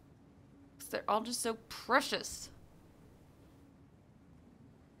 'Cause they're all just so precious.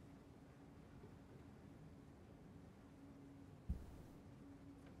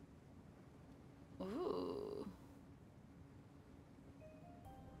 Ooh.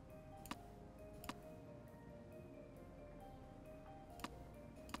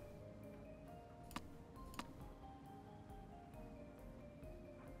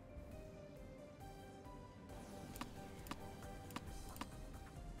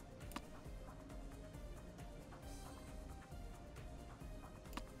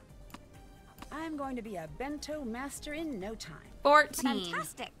 I'm going to be a bento master in no time. 14.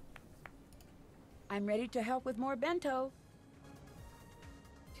 Fantastic. I'm ready to help with more bento.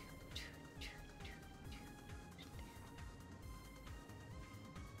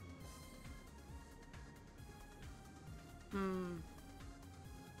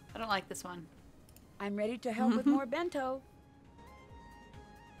 I don't like this one. I'm ready to help with more bento.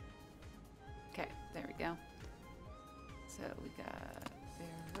 Okay, there we go. So we got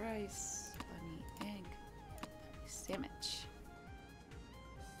bear rice, bunny egg, bunny sandwich.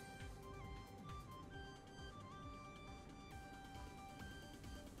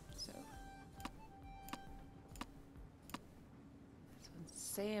 So this one's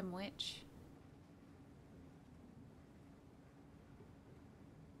sandwich.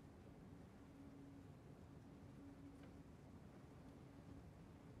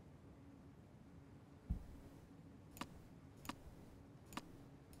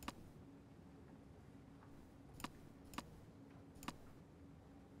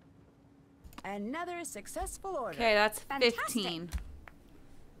 Another successful order. Okay, that's Fantastic. 15.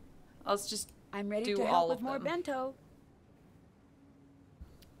 Let's just I'm ready do to all help with of more them. bento.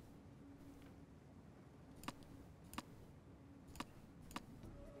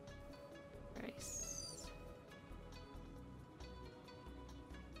 rice.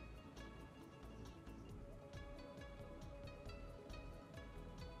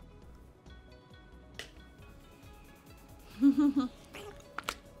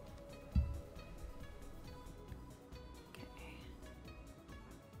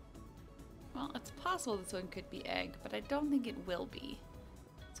 Well, it's possible this one could be egg, but I don't think it will be.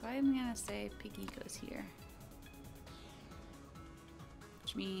 So I'm gonna say piggy goes here.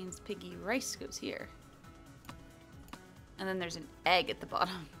 Which means piggy rice goes here. And then there's an egg at the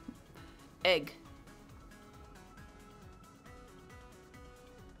bottom. Egg.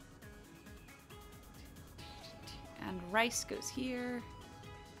 And rice goes here.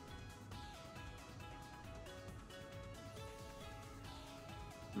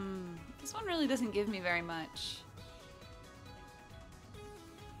 This one really doesn't give me very much.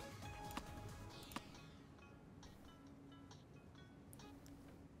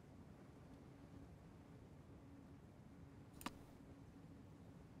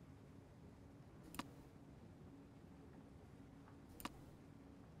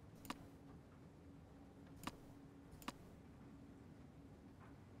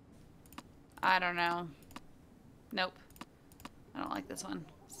 I don't know. Nope. I don't like this one.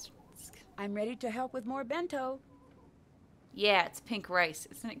 I'm ready to help with more bento. Yeah, it's pink rice.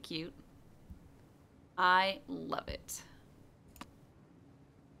 Isn't it cute? I love it.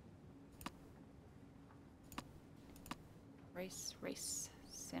 Rice, rice,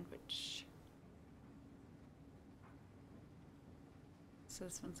 sandwich. So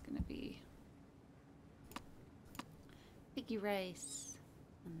this one's gonna be piggy rice,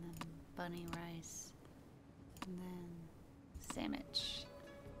 and then bunny rice, and then Sandwich.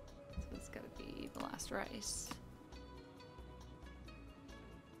 So it's gotta be the last rice.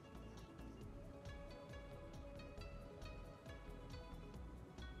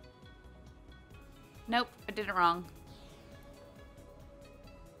 Nope, I did it wrong.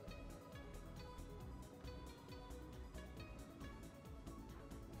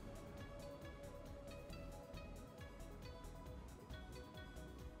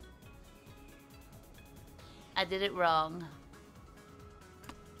 I did it wrong.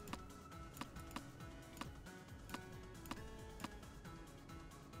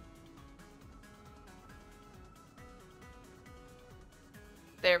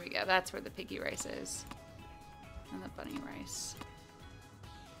 There we go. That's where the piggy rice is. And the bunny rice.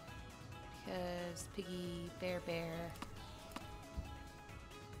 Because piggy, bear.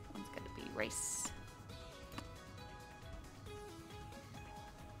 One's gotta be rice.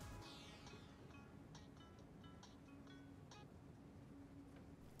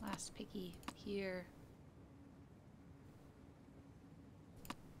 Last piggy here.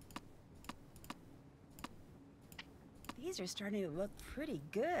 These are starting to look pretty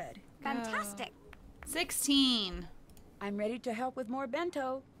good. Fantastic. 16. I'm ready to help with more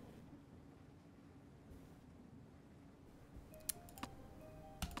bento.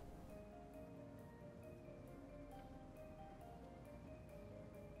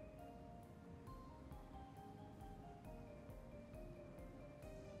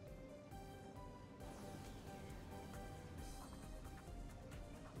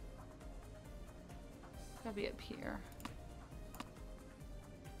 Gotta be up here.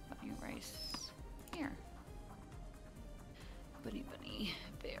 Bunny rice here. Bunny,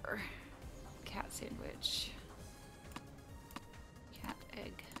 bear. Cat sandwich. Cat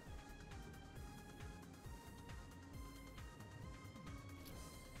egg.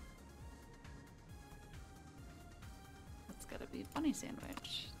 That's gotta be bunny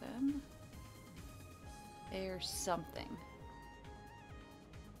sandwich then. Bear something.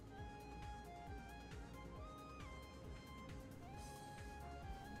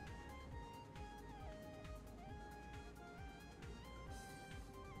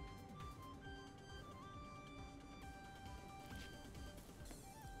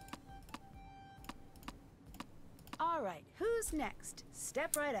 All right, who's next?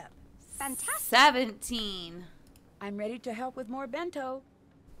 Step right up. Fantastic. 17. I'm ready to help with more bento.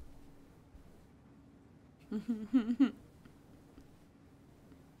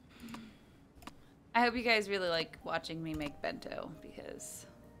 I hope you guys really like watching me make bento because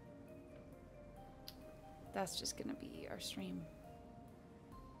that's just gonna be our stream.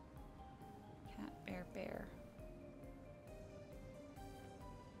 Cat, bear.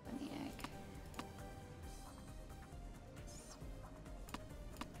 Bunny egg.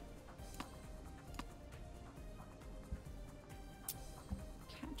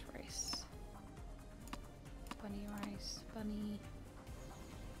 Cat rice. Bunny rice. Bunny.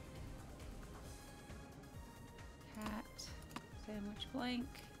 Cat. Sandwich blank.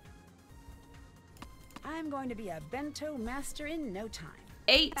 I'm going to be a bento master in no time.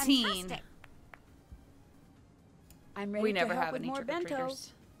 18. Fantastic. I'm ready We to never help have with any more bento.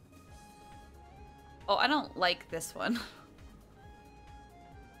 trick-or-treaters. Oh, I don't like this one.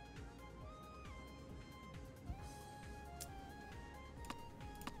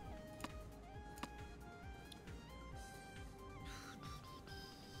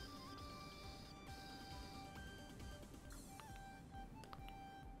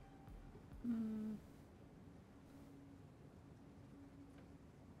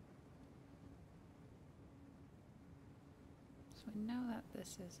 So we know that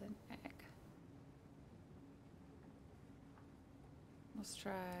this is an egg. Let's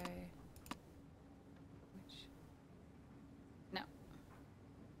try. No.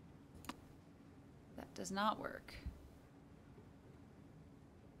 That does not work.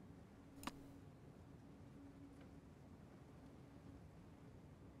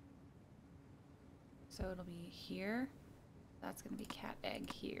 So it'll be here. That's gonna be cat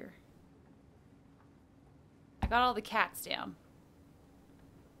egg here. I got all the cats down.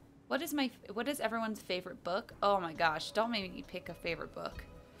 What is everyone's favorite book? Oh my gosh, don't make me pick a favorite book.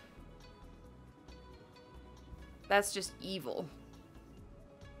 That's just evil.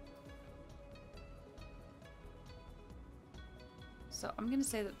 So I'm gonna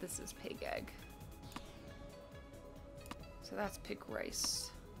say that this is pig egg. So that's pig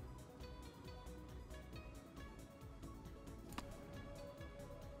rice.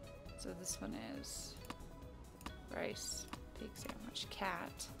 So this one is rice, pig sandwich,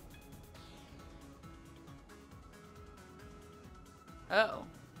 cat. Oh,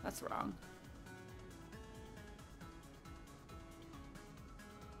 that's wrong.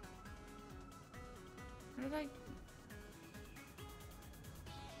 Where did I...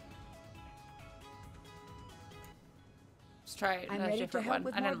 Let's try I'm a ready to different help one.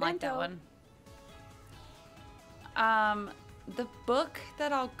 with I more didn't like that bento. one. The book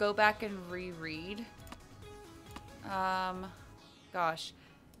that I'll go back and reread. Gosh.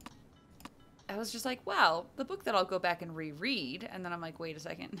 I was just like, wow, the book that I'll go back and reread. And then I'm like, wait a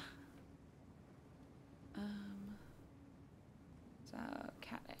second. So,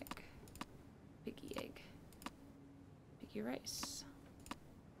 cat egg. Piggy egg. Piggy rice.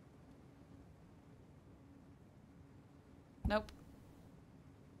 Nope.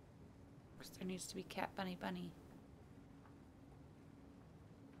 Of course, there needs to be cat bunny bunny.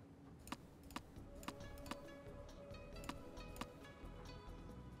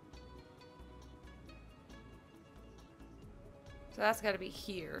 So that's got to be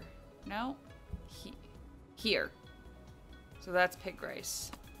here. No? Here. So that's pig rice.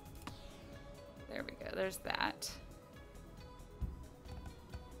 There we go. There's that.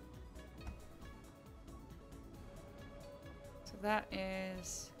 So that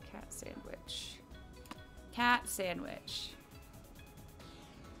is cat sandwich. Cat sandwich.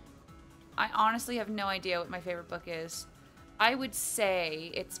 I honestly have no idea what my favorite book is. I would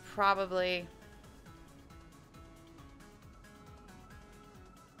say it's probably...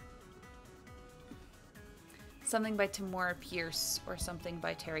 something by Tamora Pierce or something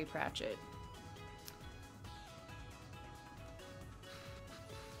by Terry Pratchett.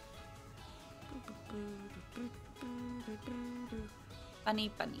 Bunny,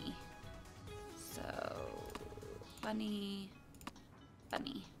 bunny. So, bunny,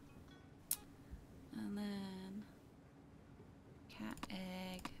 bunny. And then cat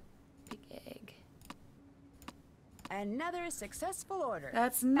egg, pig egg. Another successful order.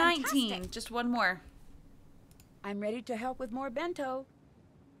 That's 19. Fantastic. Just one more. I'm ready to help with more bento.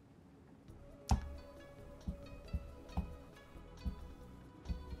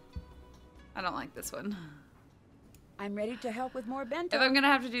 I don't like this one. I'm ready to help with more bento. If I'm gonna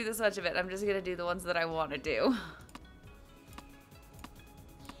have to do this much of it, I'm just gonna do the ones that I want to do.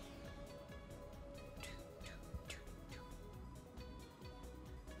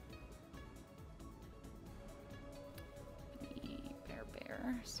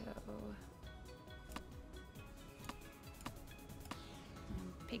 Bear, so...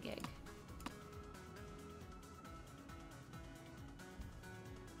 pig egg.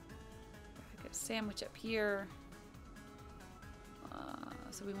 I got a sandwich up here.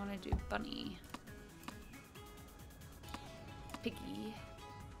 So we want to do bunny. Piggy.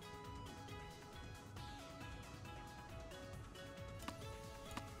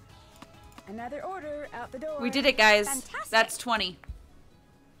 Another order out the door. We did it, guys. Fantastic. That's 20.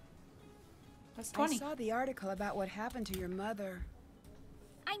 That's I 20. saw the article about what happened to your mother.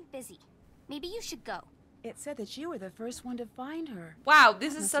 I'm busy. Maybe you should go. It said that you were the first one to find her. Wow,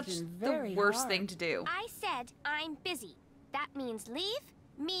 this is Must have such been the very worst hard. thing to do. I said I'm busy. That means leave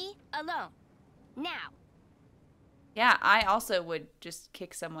me alone. Now. Yeah, I also would just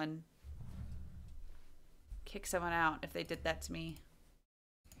kick someone out if they did that to me.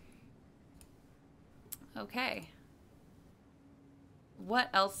 Okay. What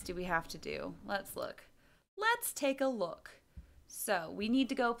else do we have to do? Let's look. Let's take a look. So, we need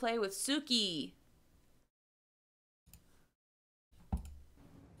to go play with Suki.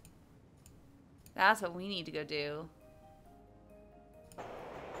 That's what we need to go do.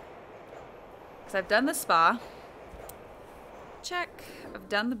 Because I've done the spa. Check. I've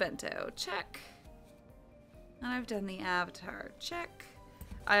done the bento. Check. And I've done the avatar. Check.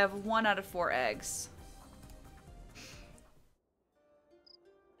 I have 1 out of 4 eggs.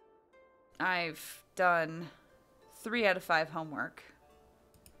 I've done 3 out of 5 homework.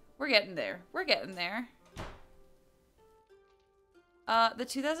 We're getting there. We're getting there. The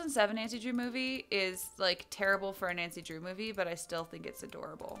 2007 Nancy Drew movie is, like, terrible for a Nancy Drew movie, but I still think it's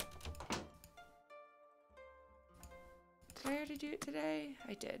adorable. Did I already do it today?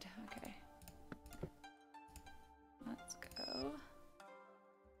 I did. Okay. Let's go.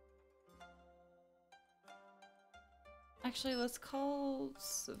 Actually, let's call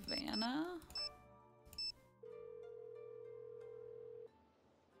Savannah.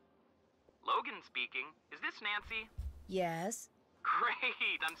 Logan speaking. Is this Nancy? Yes.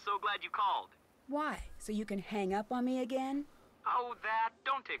 Great, I'm so glad you called. Why? So you can hang up on me again? Oh, that?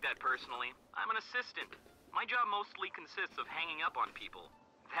 Don't take that personally. I'm an assistant. My job mostly consists of hanging up on people.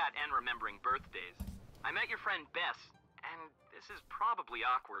 That and remembering birthdays. I met your friend Bess, and this is probably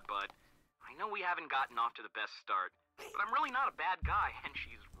awkward, but I know we haven't gotten off to the best start. But I'm really not a bad guy, and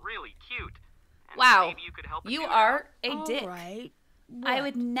she's really cute. And Wow. maybe you could help a You dude are out. a dick. All right. I What?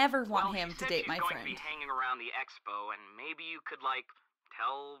 would never Well, want him she to said date she's my going friend. to be hanging around the expo, and maybe you could, like,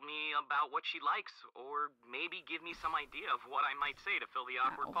 tell me about what she likes, or maybe give me some idea of what I might say to fill the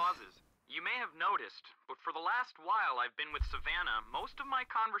awkward Ow. pauses. You may have noticed, but for the last while I've been with Savannah, most of my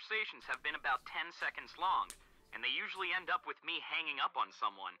conversations have been about 10 seconds long, and they usually end up with me hanging up on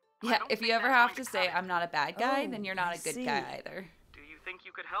someone. I Yeah, don't if think you ever that's have going to say cut it. I'm not a bad guy, Oh, then you're not I a good see. guy either. Do you think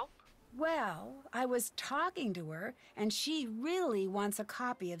you could help? Well, I was talking to her, and she really wants a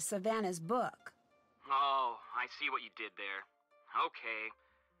copy of Savannah's book. Oh, I see what you did there. Okay.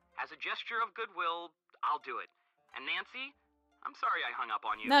 As a gesture of goodwill, I'll do it. And Nancy, I'm sorry I hung up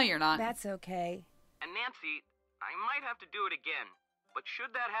on you. No, you're not. That's okay. And Nancy, I might have to do it again. But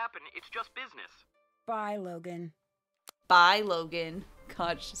should that happen, it's just business. Bye, Logan. Bye, Logan.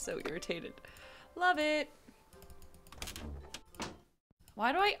 God, she's so irritated. Love it.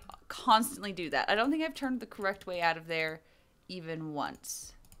 Why do I constantly do that? I don't think I've turned the correct way out of there even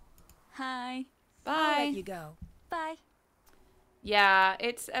once. Hi. Bye. I'll let you go. Bye. Yeah,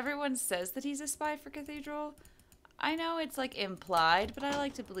 everyone says that he's a spy for Cathedral. I know it's like implied, but I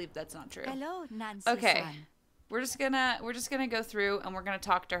like to believe that's not true. Hello, Nancy. Okay. We're just gonna go through and we're gonna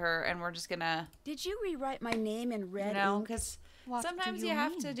talk to her and we're just gonna, Did you rewrite my name in red ink? because What sometimes do you you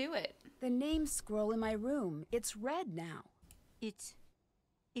have to mean? do it. The name scroll in my room. It's red now.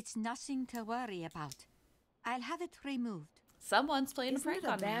 It's nothing to worry about. I'll have it removed. Someone's playing a Isn't prank it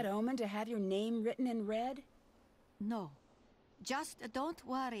a on bad me. omen to have your name written in red? No. Just don't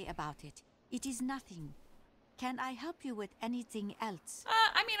worry about it. It is nothing. Can I help you with anything else?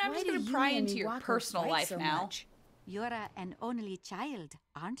 I mean, I'm Why just do gonna you pry and into your Miwako personal fight life so now. much? You're an only child,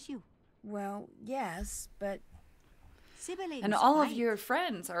 aren't you? Well, yes, but Sibylle And was all of right. your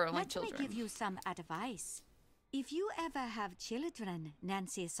friends are only Let children. me give you some advice. If you ever have children,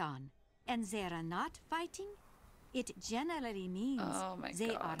 Nancy-san, and they are not fighting, it generally means Oh my they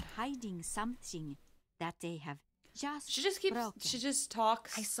are God. hiding something that they have just broken. She just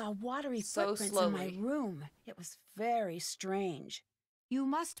talks. I saw watery So footprints slowly. in my room. It was very strange. You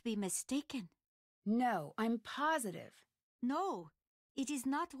must be mistaken. No, I'm positive. No, it is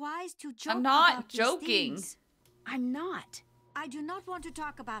not wise to joke I'm not about these joking. things. I'm not. I do not want to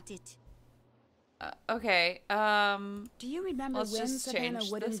talk about it. Okay. Do you remember Let's when just Savannah change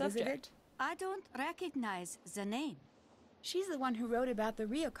the Wooden visited? subject. I don't recognize the name. She's the one who wrote about the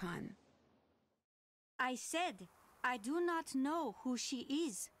Ryokon. I said I do not know who she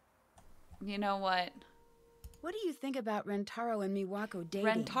is. You know what? What do you think about Rentaro and Miwako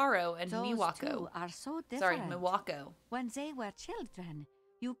dating? Rentaro and Those Miwako. two are so Sorry, different. Miwako. When they were children,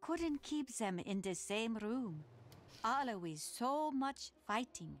 you couldn't keep them in the same room. Always so much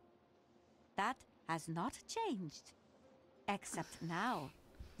fighting. That has not changed. Except now,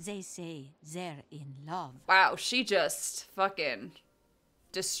 they say they're in love. Wow, she just fucking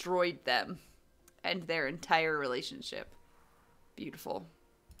destroyed them and their entire relationship. Beautiful.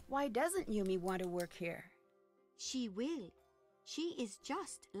 Why doesn't Yumi want to work here? She will. She is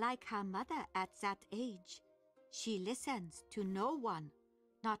just like her mother at that age. She listens to no one,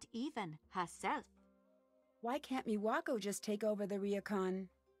 not even herself. Why can't Miwako just take over the Ryokon?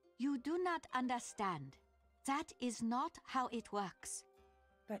 You do not understand. That is not how it works.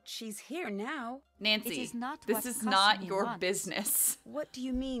 But she's here now. Nancy, It is not this what is not Cosme your wants. business. What do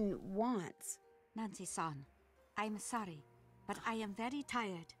you mean, wants? Nancy-san, I'm sorry, but I am very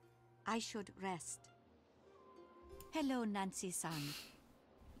tired. I should rest. Hello, Nancy-san.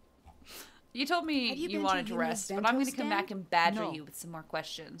 You told me Have you you been wanted to to Yumi's rest, but bento I'm gonna come back stand? and badger No. you with some more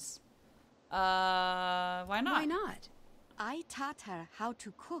questions. Why not? Why not? I taught her how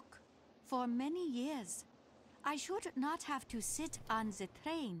to cook for many years. I should not have to sit on the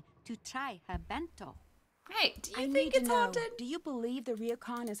train to try her bento. Hey, do I you need think to it's know, haunted? do you believe the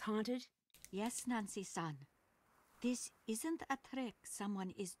Ryokon is haunted? Yes, Nancy-san. This isn't a trick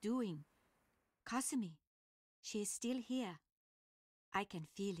someone is doing. Kasumi, she is still here. I can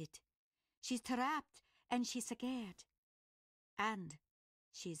feel it. She's trapped and she's scared. And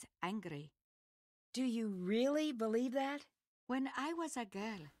she's angry. Do you really believe that? When I was a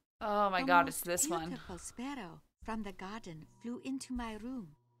girl, Oh my the god, most it's this one. beautiful sparrow from the garden flew into my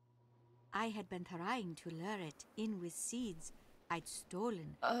room. I had been trying to lure it in with seeds I'd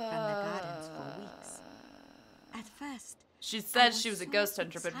stolen from the gardens for weeks. At first, She I says she was a so ghost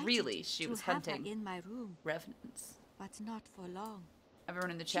hunter, but excited really she to was have her hunting in my room, revenants. but not for long.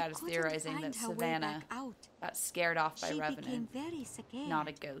 Everyone in the She chat is couldn't theorizing find that her way Savannah back out. got scared off by She became Revenant, very scared. not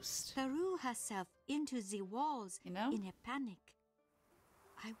a ghost. Threw herself into the walls You know? in a panic.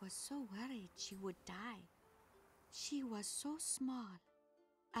 I was so worried she would die. She was so small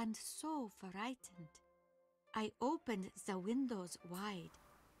and so frightened. I opened the windows wide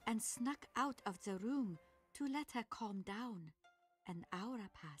and snuck out of the room to let her calm down. An hour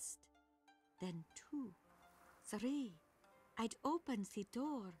passed, then 2, 3. I'd open the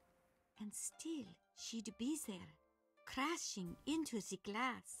door, and still she'd be there, crashing into the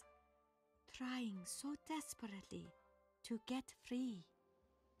glass, trying so desperately to get free.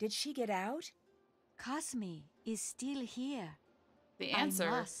 Did she get out? Cosme is still here. The I answer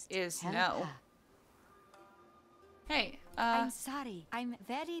must is help no. her. Hey, I'm sorry. I'm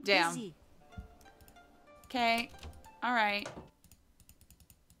very damn. busy. Okay. Alright.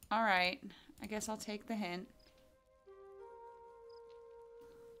 Alright. I guess I'll take the hint.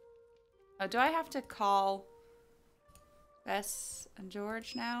 Oh, do I have to call Bess and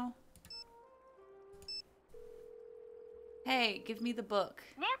George now? Hey, give me the book.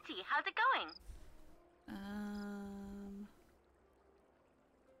 Nancy, how's it going?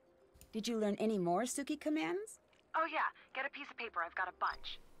 Did you learn any more Suki commands? Oh yeah, get a piece of paper, I've got a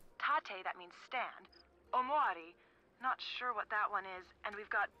bunch. Tate, that means stand. Omwari, not sure what that one is. And we've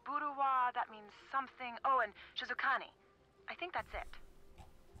got Buruwa, that means something. Oh, and Shizukani. I think that's it.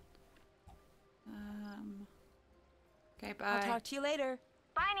 Okay, bye. I'll talk to you later.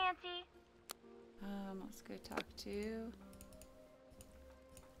 Bye, Nancy. Let's go talk to...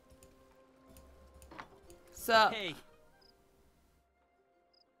 Sup? Hey,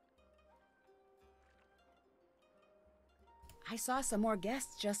 I saw some more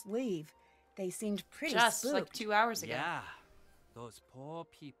guests just leave. They seemed pretty Just spooked. like 2 hours ago. yeah, those poor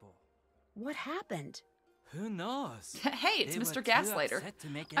people. What happened? Who knows? Hey, it's They Mr. were too Gaslighter. upset to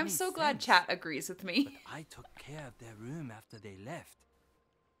make I'm any so glad sense. chat agrees with me. But I took care of their room after they left.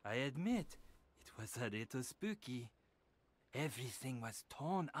 I admit, it was a little spooky. Everything was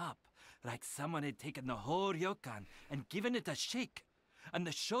torn up, like someone had taken the whole ryokan and given it a shake. And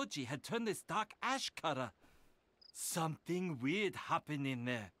the shoji had turned this dark ash color. Something weird happened in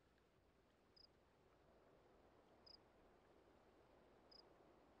there.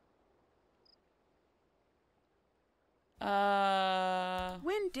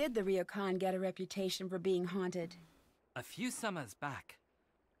 When did the ryokan get a reputation for being haunted? A few summers back,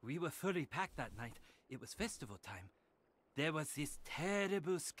 we were fully packed that night. It was festival time. There was this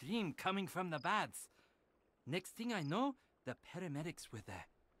terrible scream coming from the baths. Next thing I know, the paramedics were there.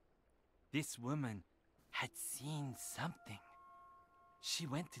 This woman had seen something. She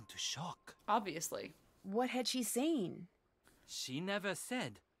went into shock. Obviously. What had she seen? She never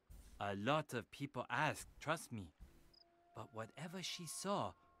said. A lot of people asked, trust me. But whatever she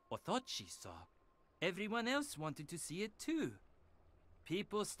saw, or thought she saw, everyone else wanted to see it too.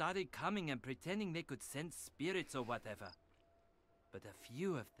 People started coming and pretending they could sense spirits or whatever. But a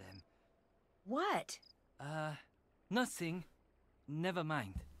few of them... What? Nothing. Never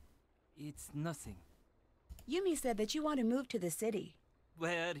mind. It's nothing. Yumi said that you want to move to the city.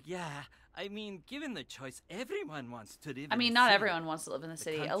 Well, yeah. I mean, given the choice, everyone wants to live I in mean, the not city. everyone wants to live in the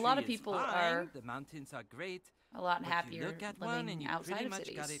city. A country lot of is people fine, are The mountains are great. a lot but happier you look at one and living you outside pretty of much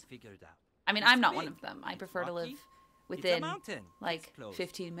cities. got it figured out. I mean, It's I'm not big, one of them. I it's prefer to live rocky, within mountain, it's like close.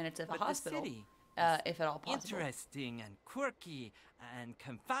 15 minutes of a But hospital, the city if at all possible. interesting and quirky and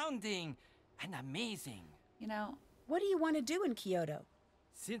confounding and amazing. You know, What do you want to do in Kyoto?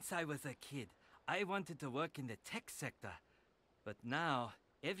 Since I was a kid, I wanted to work in the tech sector. But now,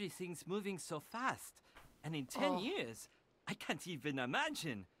 everything's moving so fast. And in 10 years, I can't even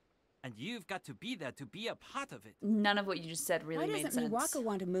imagine. And you've got to be there to be a part of it. none of what you just said really Why made doesn't sense. Miwako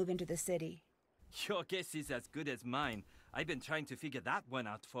want to move into the city? Your guess is as good as mine. I've been trying to figure that one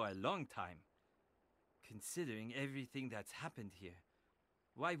out for a long time. Considering everything that's happened here,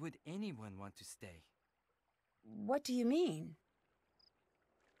 why would anyone want to stay? What do you mean?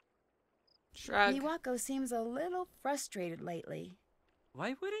 Shrug. Miwako seems a little frustrated lately.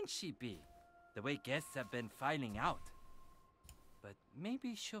 Why wouldn't she be? The way guests have been filing out. But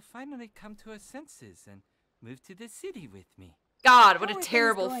maybe she'll finally come to her senses and move to the city with me. God, what How a are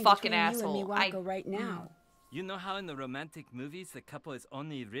terrible things going fucking between asshole. You and Miwako right now. You know how in the romantic movies the couple is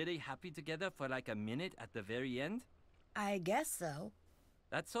only really happy together for like a minute at the very end? I guess so.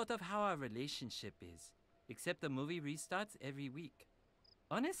 That's sort of how our relationship is. Except the movie restarts every week.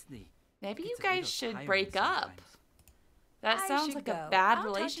 Honestly. Maybe it you gets a little guys should tiring break up. sometimes. That I sounds should like go. a bad I'll talk to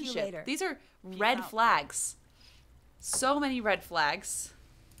you relationship. later. These are red out. flags. So many red flags.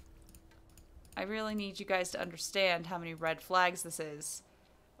 I really need you guys to understand how many red flags this is.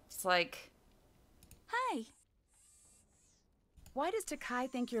 It's like, Hi. Why does Takai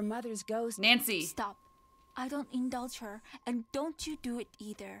think your mother's ghost? Nancy. Stop. I don't indulge her, and don't you do it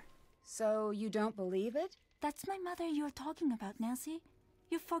either. So you don't believe it? That's my mother you're talking about, Nancy.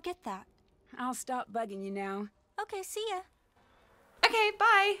 You forget that. I'll stop bugging you now. Okay, see ya. Okay,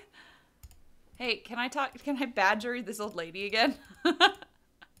 bye. Hey, can I badger this old lady again?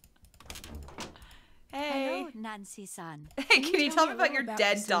 Hey. Hello, Nancy-san. Hey, can you tell me about your about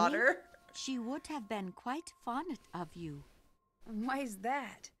dead Kasumi? daughter? She would have been quite fond of you. Why's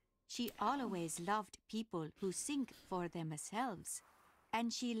that? She always loved people who think for themselves.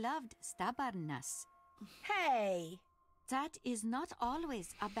 And she loved stubbornness. Hey! That is not always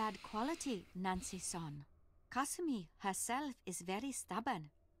a bad quality, Nancy-san. Kasumi herself is very stubborn,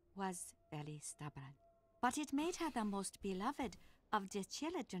 was very stubborn. But it made her the most beloved of the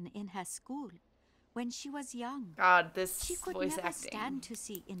children in her school. When she was young, God, this she could voice never acting. stand to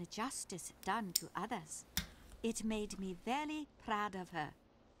see injustice done to others. It made me very proud of her,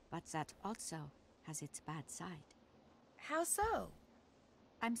 but that also has its bad side. How so?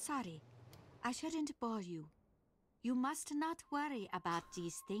 I'm sorry. I shouldn't bore you. You must not worry about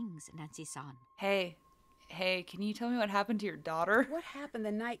these things, Nancy-san. Hey, can you tell me what happened to your daughter? What happened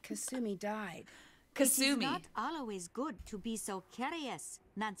the night Kasumi died? It is Kasumi. not always good to be so curious,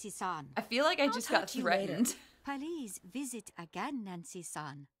 Nancy-san. I feel like I just got talk to you later. threatened. Please visit again,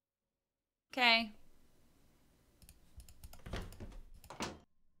 Nancy-san. Okay.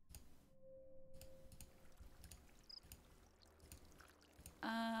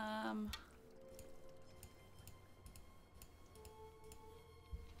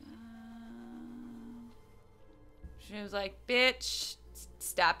 She was like, bitch,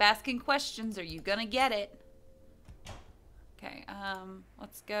 stop asking questions or you gonna get it. Okay,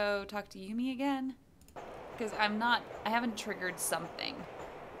 let's go talk to Yumi again. Because I haven't triggered something.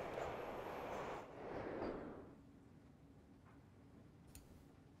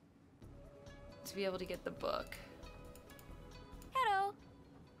 To be able to get the book. Hello.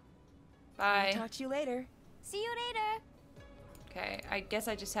 Bye. I'll talk to you later. See you later. Okay, I guess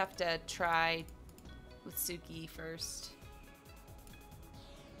I just have to try with Suki first.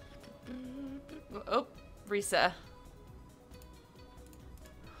 Oh, Rissa.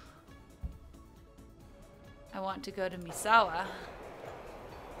 I want to go to Misawa.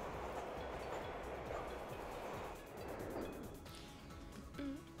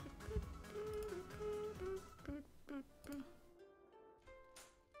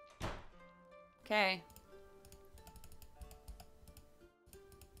 Okay.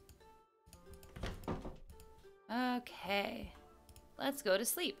 Okay. Let's go to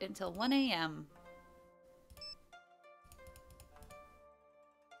sleep until 1 a.m.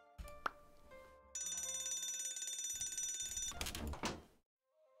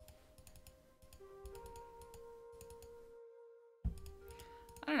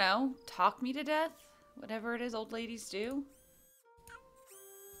 I don't know. Talk me to death? Whatever it is old ladies do.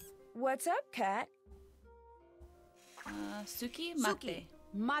 What's up, Cat? Suki? Suki.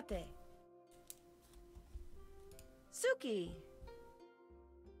 Mate. Mate. Suki.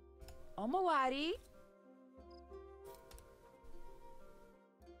 Omawari.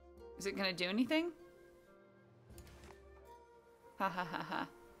 Is it gonna do anything? Ha ha ha ha.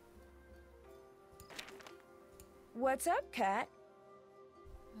 What's up, Cat?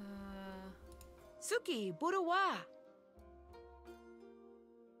 Suki, Burawa.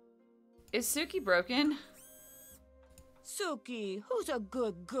 Is Suki broken? Suki, who's a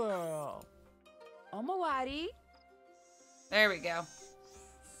good girl? Omawari. There we go.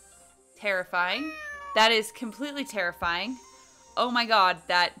 Terrifying. That is completely terrifying. Oh my god,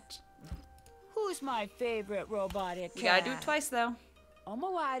 that... Who's my favorite robotic cat? We gotta do it twice, though.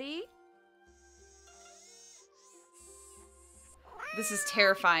 Omawari. This is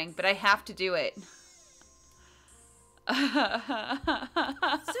terrifying, but I have to do it.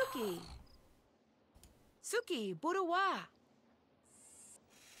 Suki. Suki, Burawa.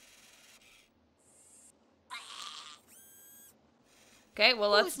 Okay, well,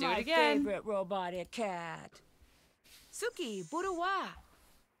 let's Who's do it my again. favorite robotic cat? Suki, Burawa.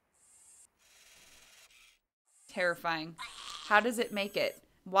 Terrifying. How does it make it?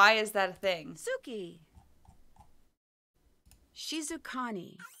 Why is that a thing? Suki.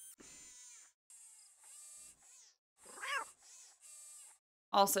 Shizukani.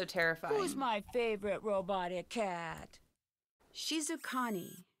 Also terrifying. Who's my favorite robotic cat?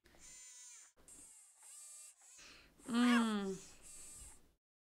 Shizukani.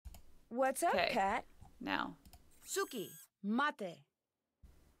 What's up, Okay. cat? Now. Suki, mate.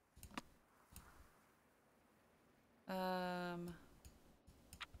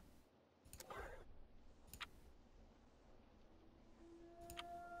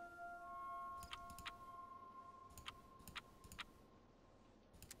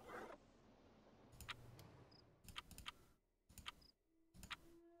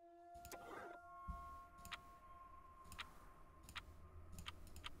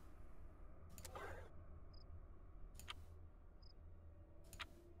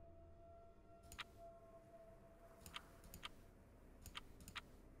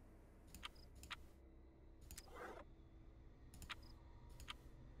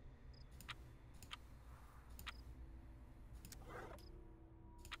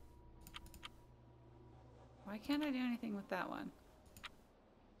 can't I do anything with that one?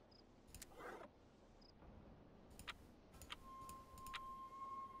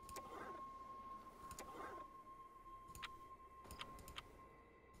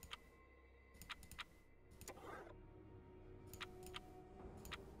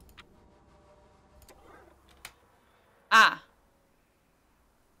 Ah!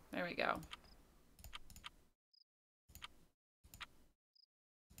 There we go.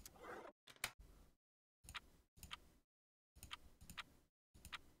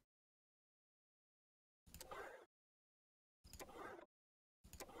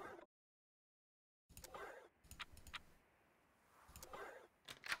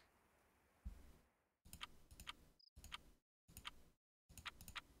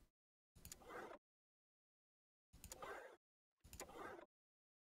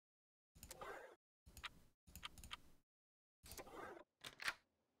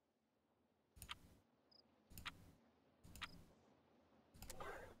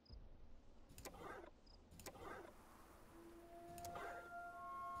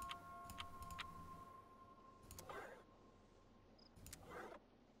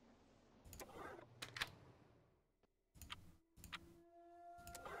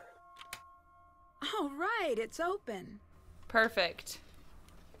 All right, it's open. Perfect.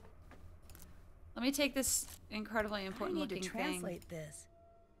 Let me take this incredibly important I need looking to translate this.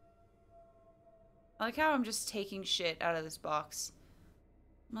 I like how I'm just taking shit out of this box.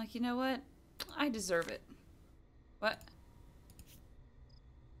 I'm like, you know what? I deserve it. What?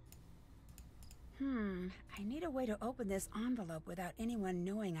 I need a way to open this envelope without anyone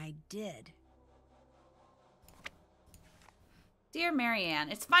knowing I did. Dear Marianne,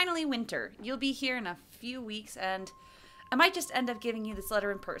 it's finally winter. You'll be here in a few weeks, and I might just end up giving you this letter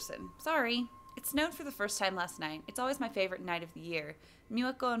in person. Sorry. It snowed for the first time last night. It's always my favorite night of the year.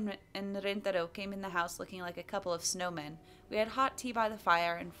 Miwako and Rentaro came in the house looking like a couple of snowmen. We had hot tea by the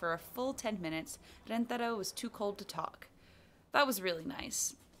fire, and for a full 10 minutes, Rentaro was too cold to talk. That was really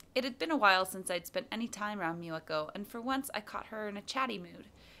nice. It had been a while since I'd spent any time around Miwako, and for once I caught her in a chatty mood.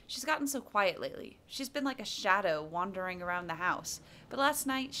 She's gotten so quiet lately. She's been like a shadow wandering around the house. But last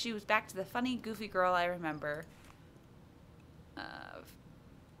night, she was back to the funny, goofy girl I remember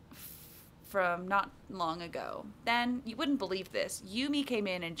from not long ago. Then, you wouldn't believe this, Yumi came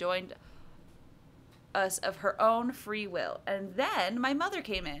in and joined us of her own free will. And then, my mother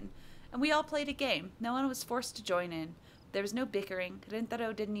came in, and we all played a game. No one was forced to join in. There was no bickering.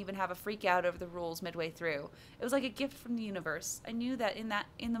 Rentaro didn't even have a freak out over the rules midway through. It was like a gift from the universe. I knew that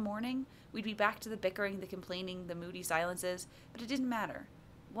in the morning, we'd be back to the bickering, the complaining, the moody silences, but it didn't matter.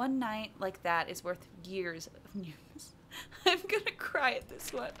 One night like that is worth years of news. I'm gonna cry at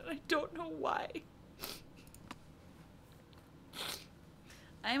this one, and I don't know why.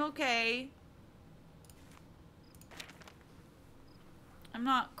 I'm okay. I'm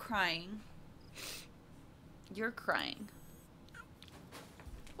not crying. You're crying.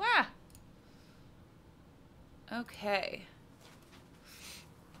 Wow. Okay.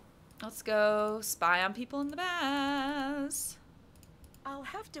 Let's go spy on people in the bass. I'll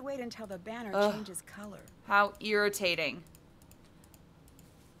have to wait until the banner Ugh. changes color. How irritating.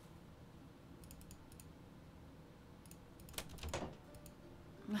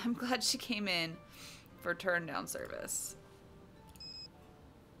 I'm glad she came in for turn down service.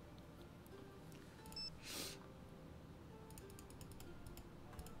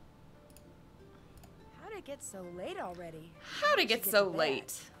 How'd it get so late already? How'd it get so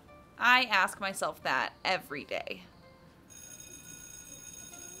late? I ask myself that every day.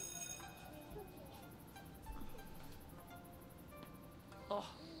 Oh.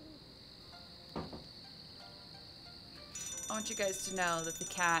 I want you guys to know that the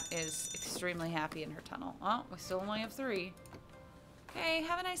cat is extremely happy in her tunnel. Oh, we still only have 3. Okay,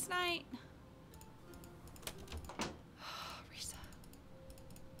 have a nice night. Rissa.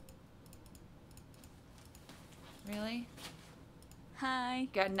 Really? Hi.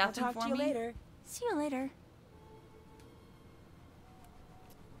 Got nothing I'll talk for to you me? later. See you later.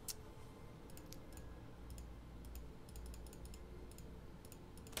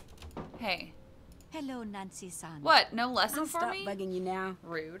 Hey. Hello, Nancy-san. What? No lesson I'll for stop me? bugging you now.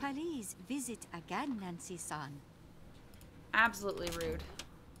 Rude. Please visit again, Nancy-san. Absolutely rude.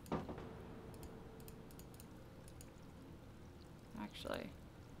 Actually,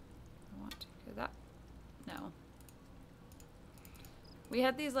 I want to do that. No. We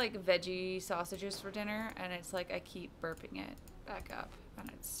had these like veggie sausages for dinner, and it's like I keep burping it back up,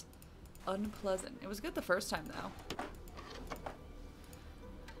 and it's unpleasant. It was good the first time though.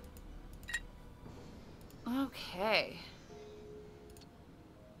 Okay.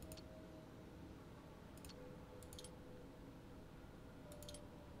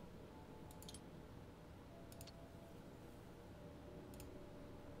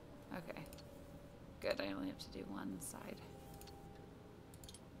 good. I only have to do one side.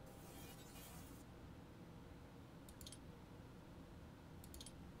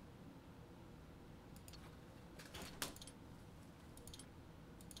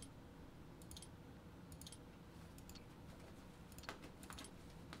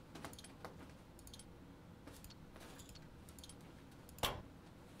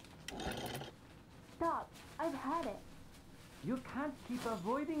 Stop. I've had it. You can't keep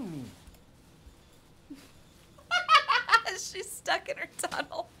avoiding me. She's stuck in her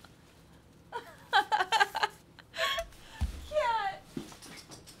tunnel. Cat.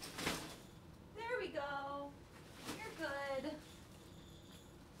 There we go. You're good.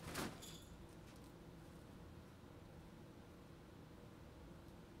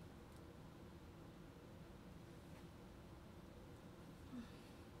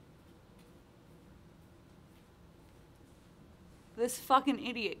 This fucking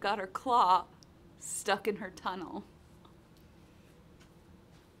idiot got her claw stuck in her tunnel.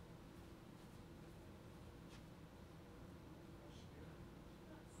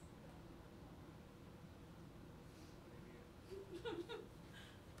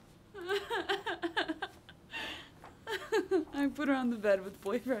 I put her on the bed with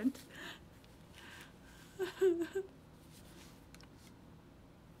boyfriend. There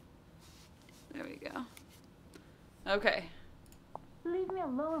we go. Okay. Leave me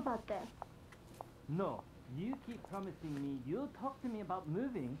alone about this. No, you keep promising me you'll talk to me about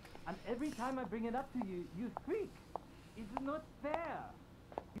moving, and every time I bring it up to you, you freak. It's not fair.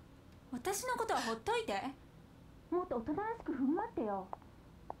 私のことはほっといて。もっと大人らしく踏ん張ってよ。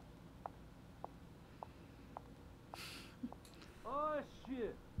Oh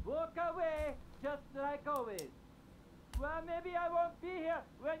shit, walk away, just like always. Well, maybe I won't be here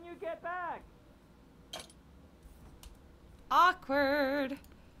when you get back. Awkward.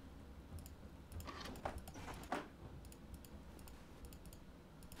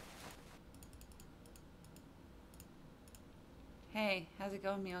 Hey, how's it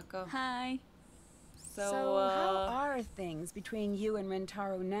going, Miyako? Hi. So, how are things between you and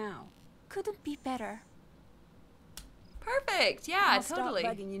Rentaro now? Couldn't be better. Perfect. Yeah, I'll totally.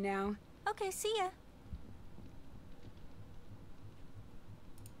 stop bugging you now. Okay, see ya.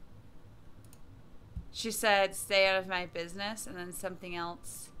 She said, "Stay out of my business," and then something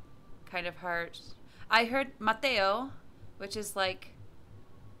else kind of hurt. I heard Mateo, which is like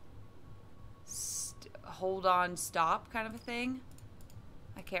hold on, stop kind of a thing.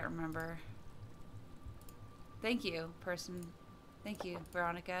 I can't remember. Thank you, person. Thank you,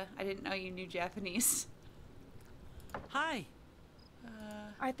 Veronica. I didn't know you knew Japanese. Hi.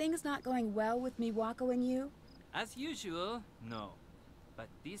 Are things not going well with Miwako and you? As usual, no. But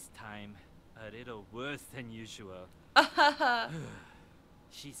this time, a little worse than usual.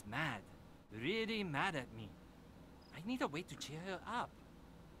 She's mad. Really mad at me. I need a way to cheer her up.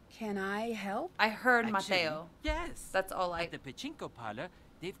 Can I help? I heard Actually, Mateo. Yes. That's all I... At the pachinko parlor,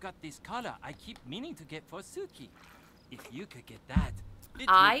 they've got this collar I keep meaning to get for Suki. If you could get that, it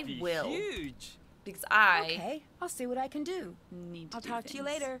I would be will. huge. Because I Okay, I'll see what I can do. need to I'll do talk to you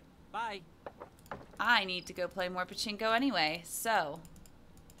things. later. Bye. I need to go play more pachinko anyway, so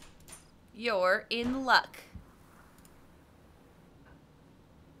you're in luck.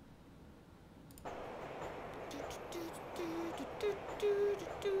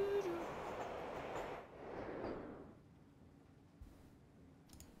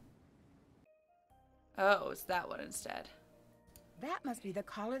 Oh, it's that one instead. That must be the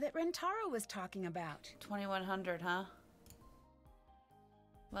collar that Rentaro was talking about. 2100, huh?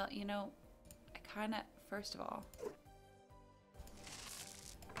 Well, you know, I kind of, first of all,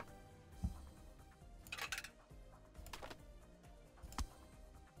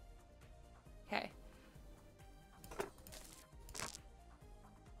 okay.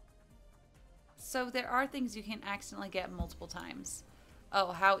 So there are things you can accidentally get multiple times.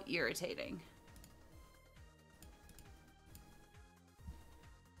 Oh, how irritating.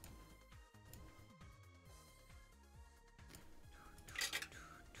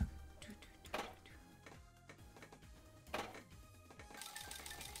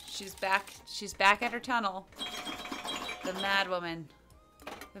 She's back. She's back at her tunnel. The mad woman.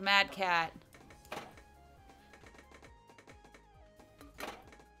 The mad cat.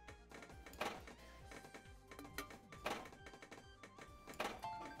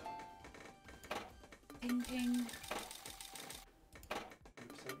 Ping ping.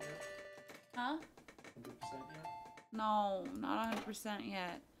 Huh? 100% yet? No, not 100%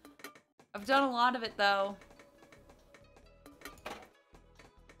 yet. I've done a lot of it though.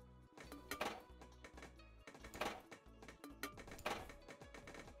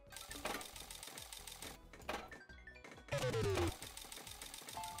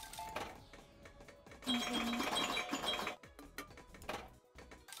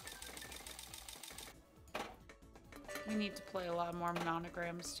 We need to play a lot more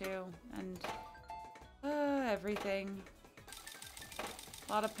monograms too, and everything.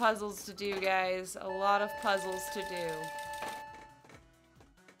 A lot of puzzles to do, guys. A lot of puzzles to do.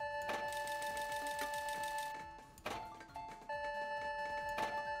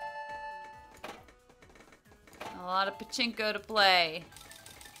 A lot of pachinko to play.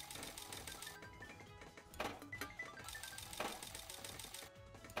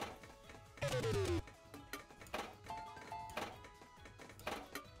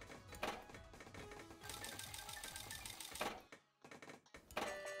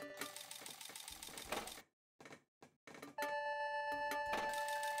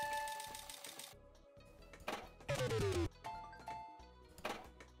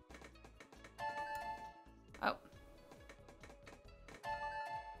 Oh.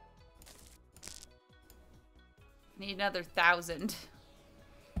 Need another 1,000.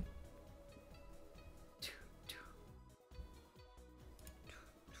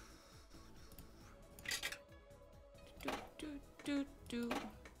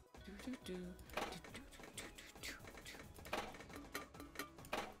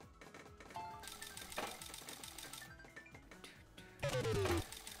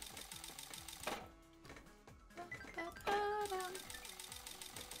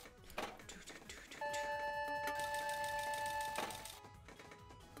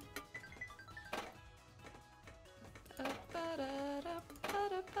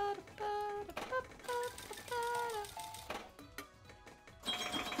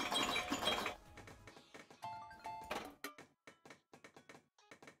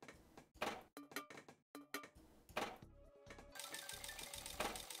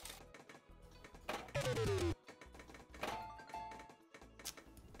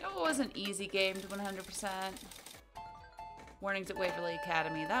 It wasn't easy gamed 100%. Warnings at Waverly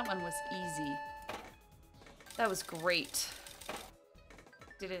Academy. That one was easy. That was great.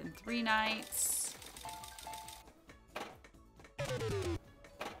 Did it in 3 nights.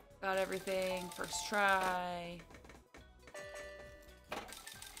 Got everything first try.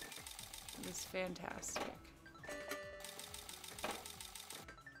 It was fantastic.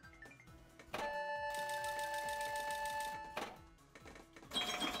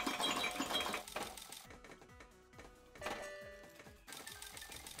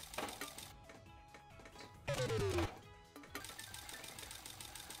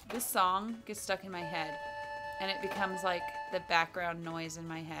 This song gets stuck in my head, and it becomes like the background noise in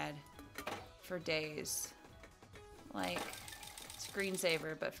my head for days. Like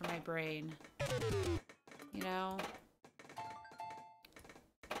screensaver, but for my brain. You know?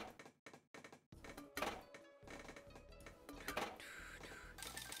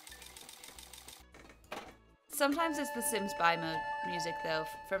 Sometimes it's the Sims buy mode music though,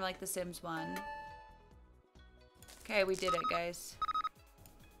 from like the Sims 1. Okay, we did it, guys.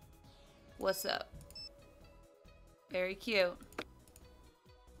 What's up? Very cute.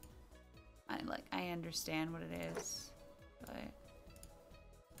 I understand what it is, but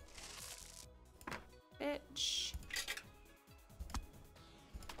bitch.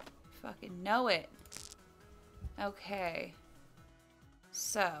 Fucking know it. Okay.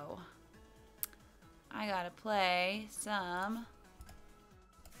 So I gotta play some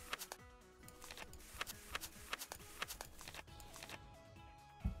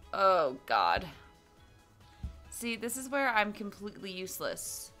oh god. See, this is where I'm completely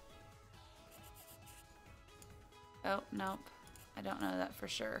useless. Oh, nope. I don't know that for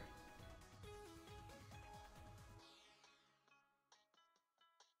sure.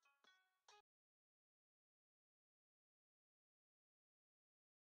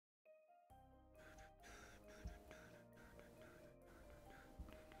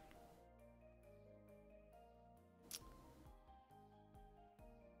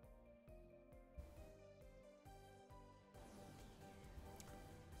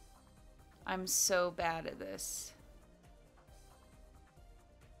 I'm so bad at this.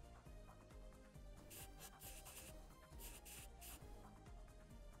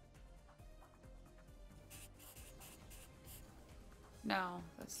 No,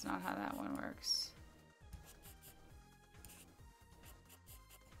 that's not how that one works.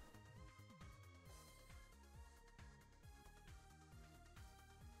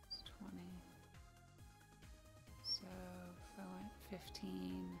 It's 20. So if I went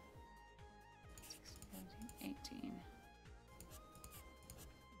 15, 16, 17, 18.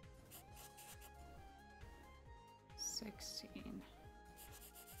 16.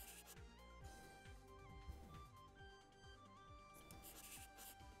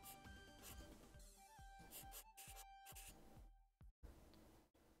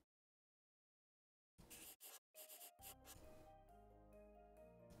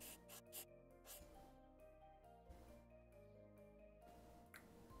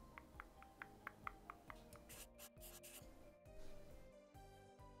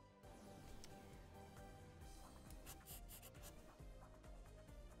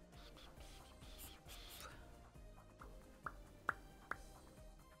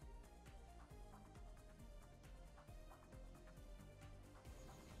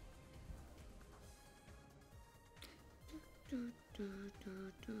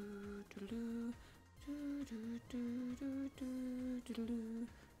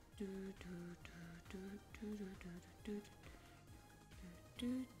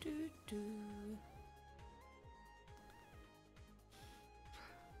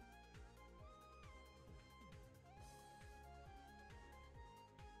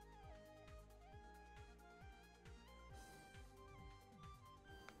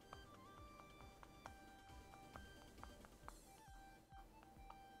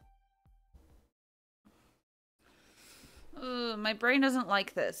 Ugh, my brain doesn't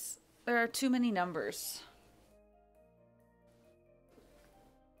like this. There are too many numbers.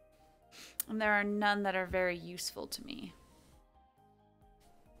 And there are none that are very useful to me.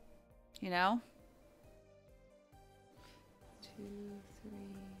 You know? 2, 3, 4.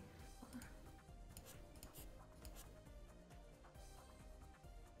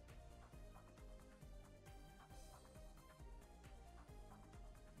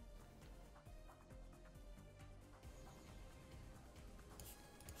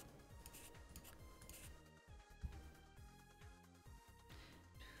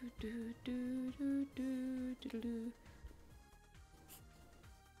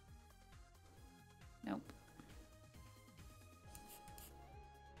 Nope.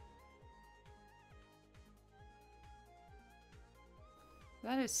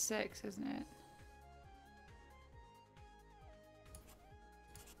 That is 6, isn't it?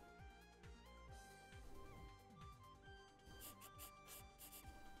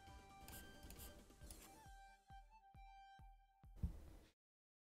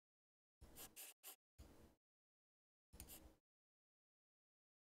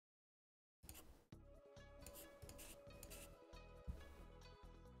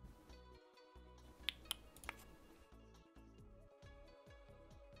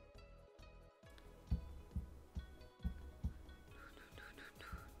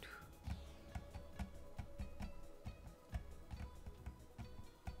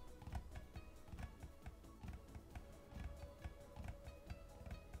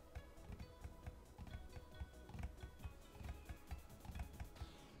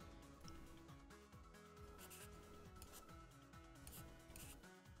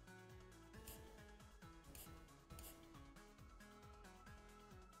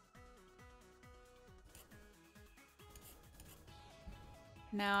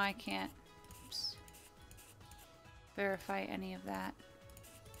 Now I can't verify any of that.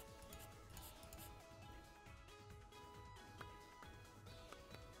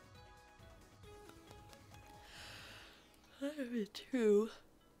 Two.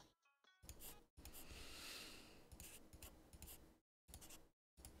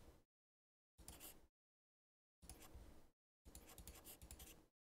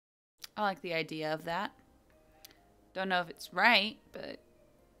 I like the idea of that. Don't know if it's right, but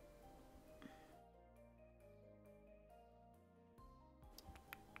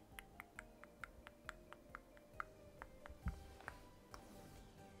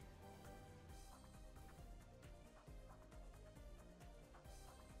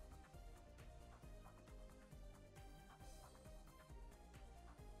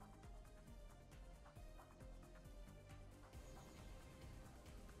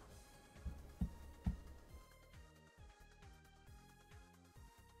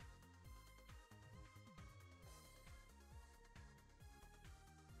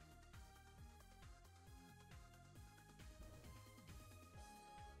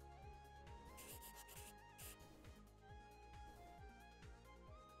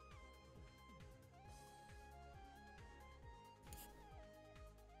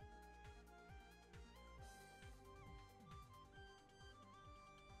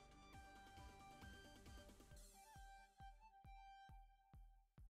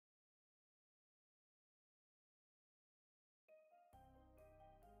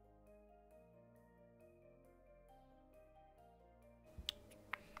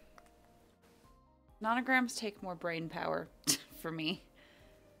nonograms take more brain power for me.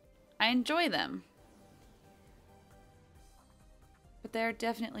 I enjoy them, but they're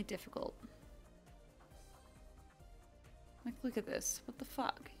definitely difficult. Like, look at this. What the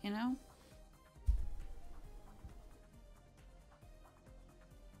fuck, you know?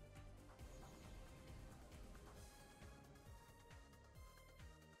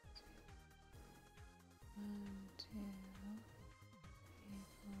 One, 2, 3,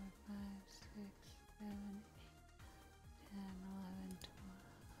 4, 5, 6, 7, 8, 10, 11,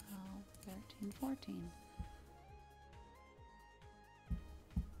 12, 13, 14.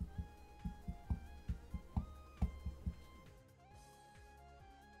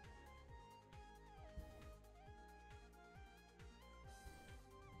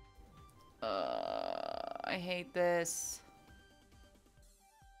 I hate this.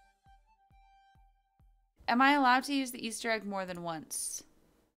 Am I allowed to use the Easter egg more than once?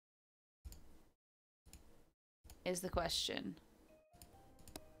 Is the question.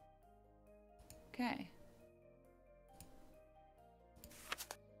 Okay.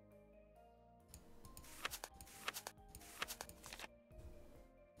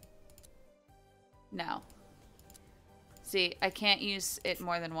 No. See, I can't use it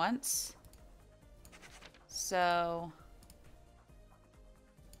more than once. So...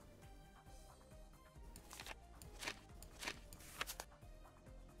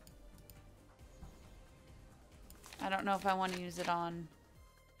 I don't know if I want to use it on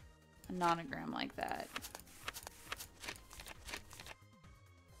a nonogram like that.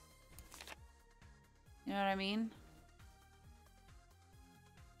 You know what I mean?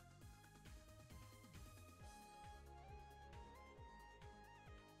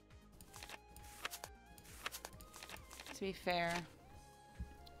 To be fair.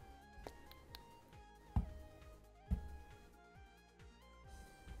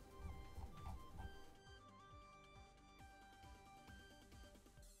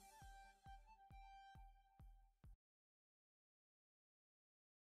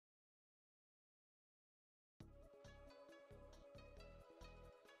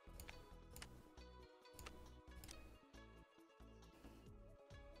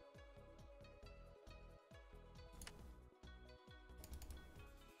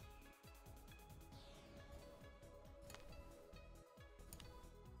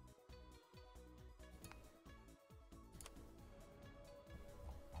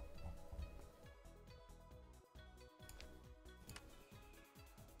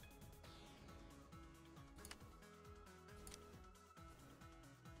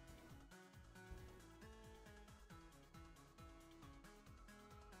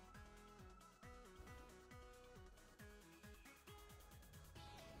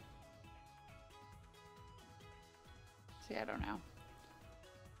 See, I don't know.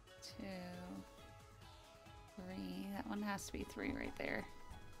 2, 3. That one has to be 3 right there.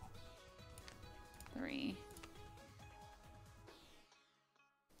 3.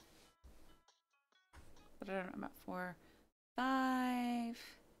 But I don't know about 4. 5.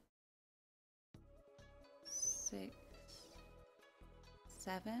 6.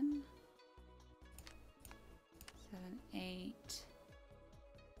 7. 7, 8.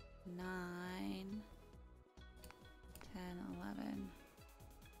 9. 10, 11,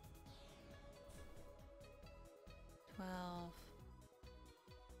 12,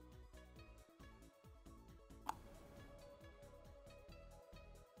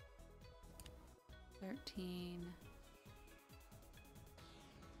 13,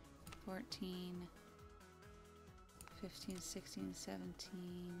 14, 15, 16,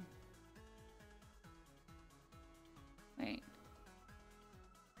 17. Wait.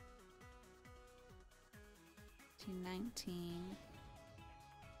 19,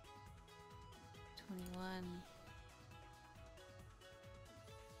 21,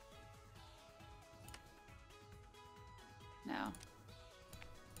 no.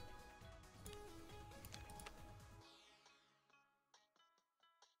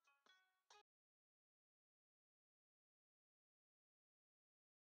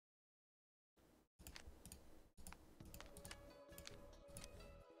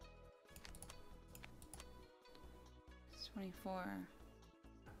 It's 24.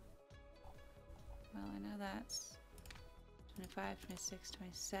 Well, I know that's 25, 26,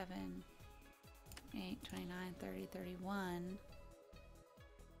 27, 8, 29, 30, 31,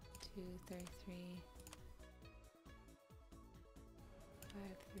 2, 33, 5,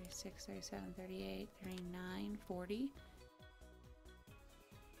 36, 37, 38, 39, 40,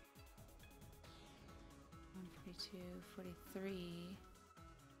 42, 43,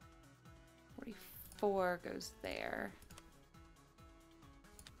 44 goes there.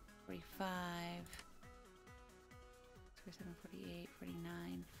 45, 47, 48,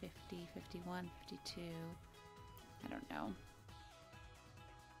 49, 50, 51, 52. I don't know.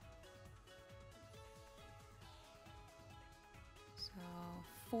 So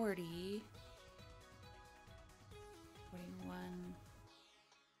 40, 41.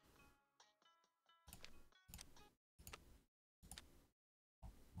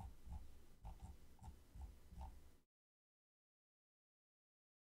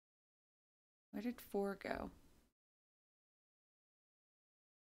 Where did 4 go?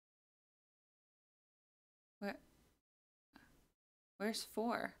 What? Where's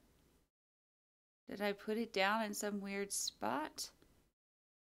 4? Did I put it down in some weird spot?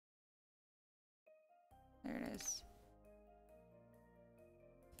 There it is.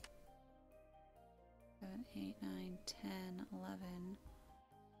 7, 8, 9, 10, 11.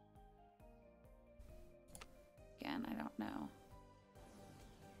 Again, I don't know.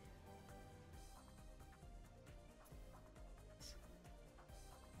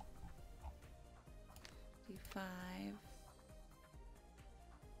 D5.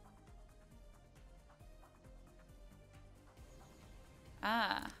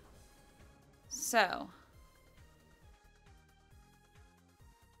 Ah. So.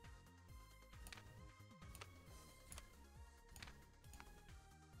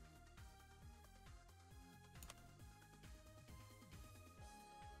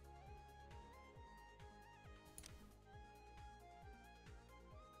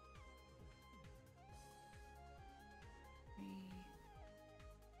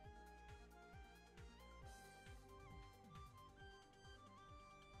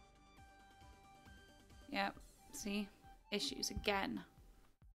 Yep. See? Issues again.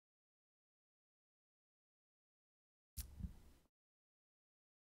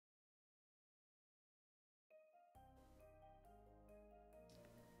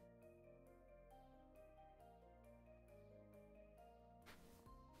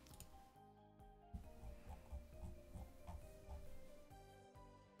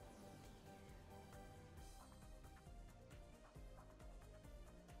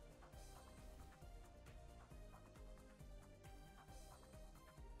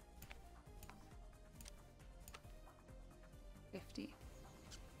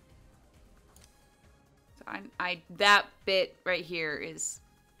 So I that bit right here is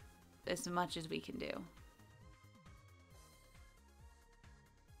as much as we can do.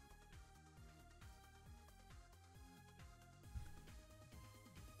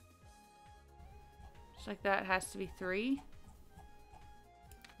 Just like that, it has to be 3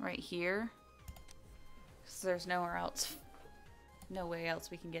 right here. So there's nowhere else, no way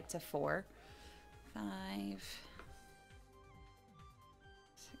else we can get to 4. 5,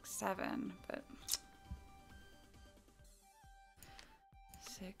 6, 7, but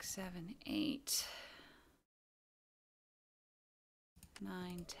 6, 7, 8,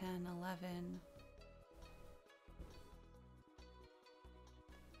 9, 10, 11.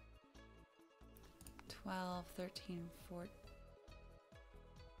 12, 13, 14,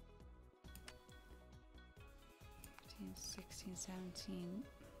 15, 16, 17.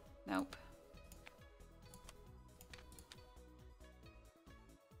 Nope.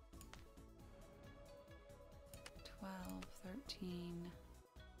 12, 13.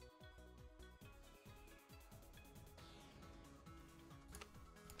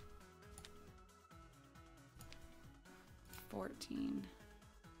 14.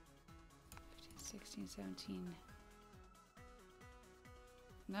 16, 17.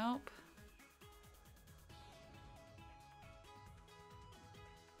 Nope.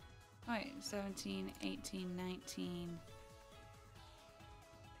 Oh, wait, 17, 18, 19.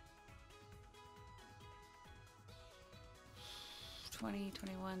 20,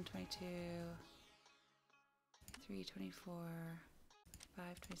 21, 22. 23, 24.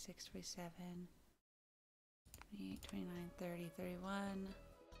 25, 26, 27. 28, 29, 30, 31.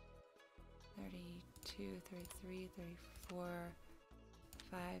 32, 33, 34,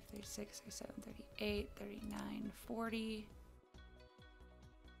 5, 36, 37, 38, 39, 40.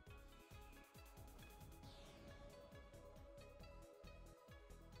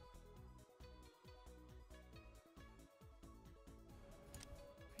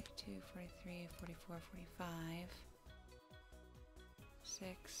 Two, 43, 44, 45,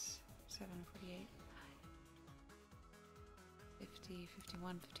 6, 7, 48, 50,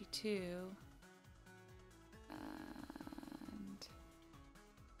 51, 52, and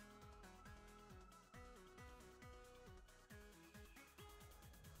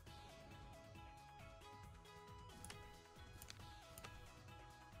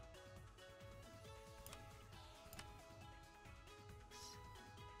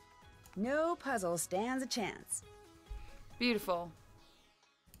No puzzle stands a chance. beautiful.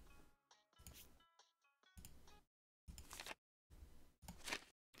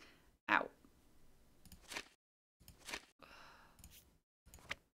 Ow.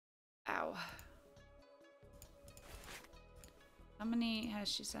 Ow. How many has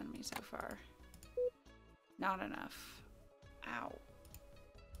she sent me so far? Not enough. Ow.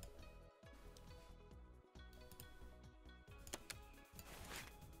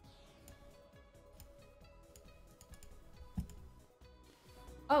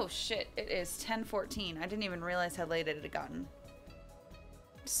 Oh shit, it is 10:14. I didn't even realize how late it had gotten.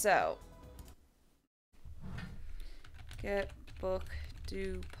 So, get book,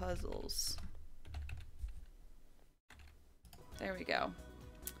 do puzzles. There we go.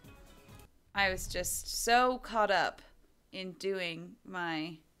 I was just so caught up in doing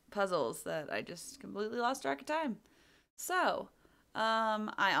my puzzles that I just completely lost track of time. So,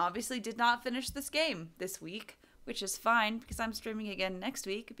 I obviously did not finish this game this week, which is fine because I'm streaming again next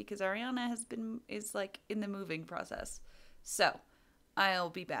week because Ariana is like in the moving process. So, I'll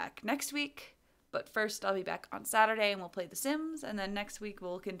be back next week, but first I'll be back on Saturday and we'll play The Sims, and then next week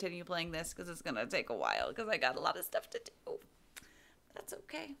we'll continue playing this because it's gonna take a while because I got a lot of stuff to do. That's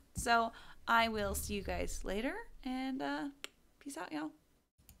okay. So, I will see you guys later, and peace out, y'all.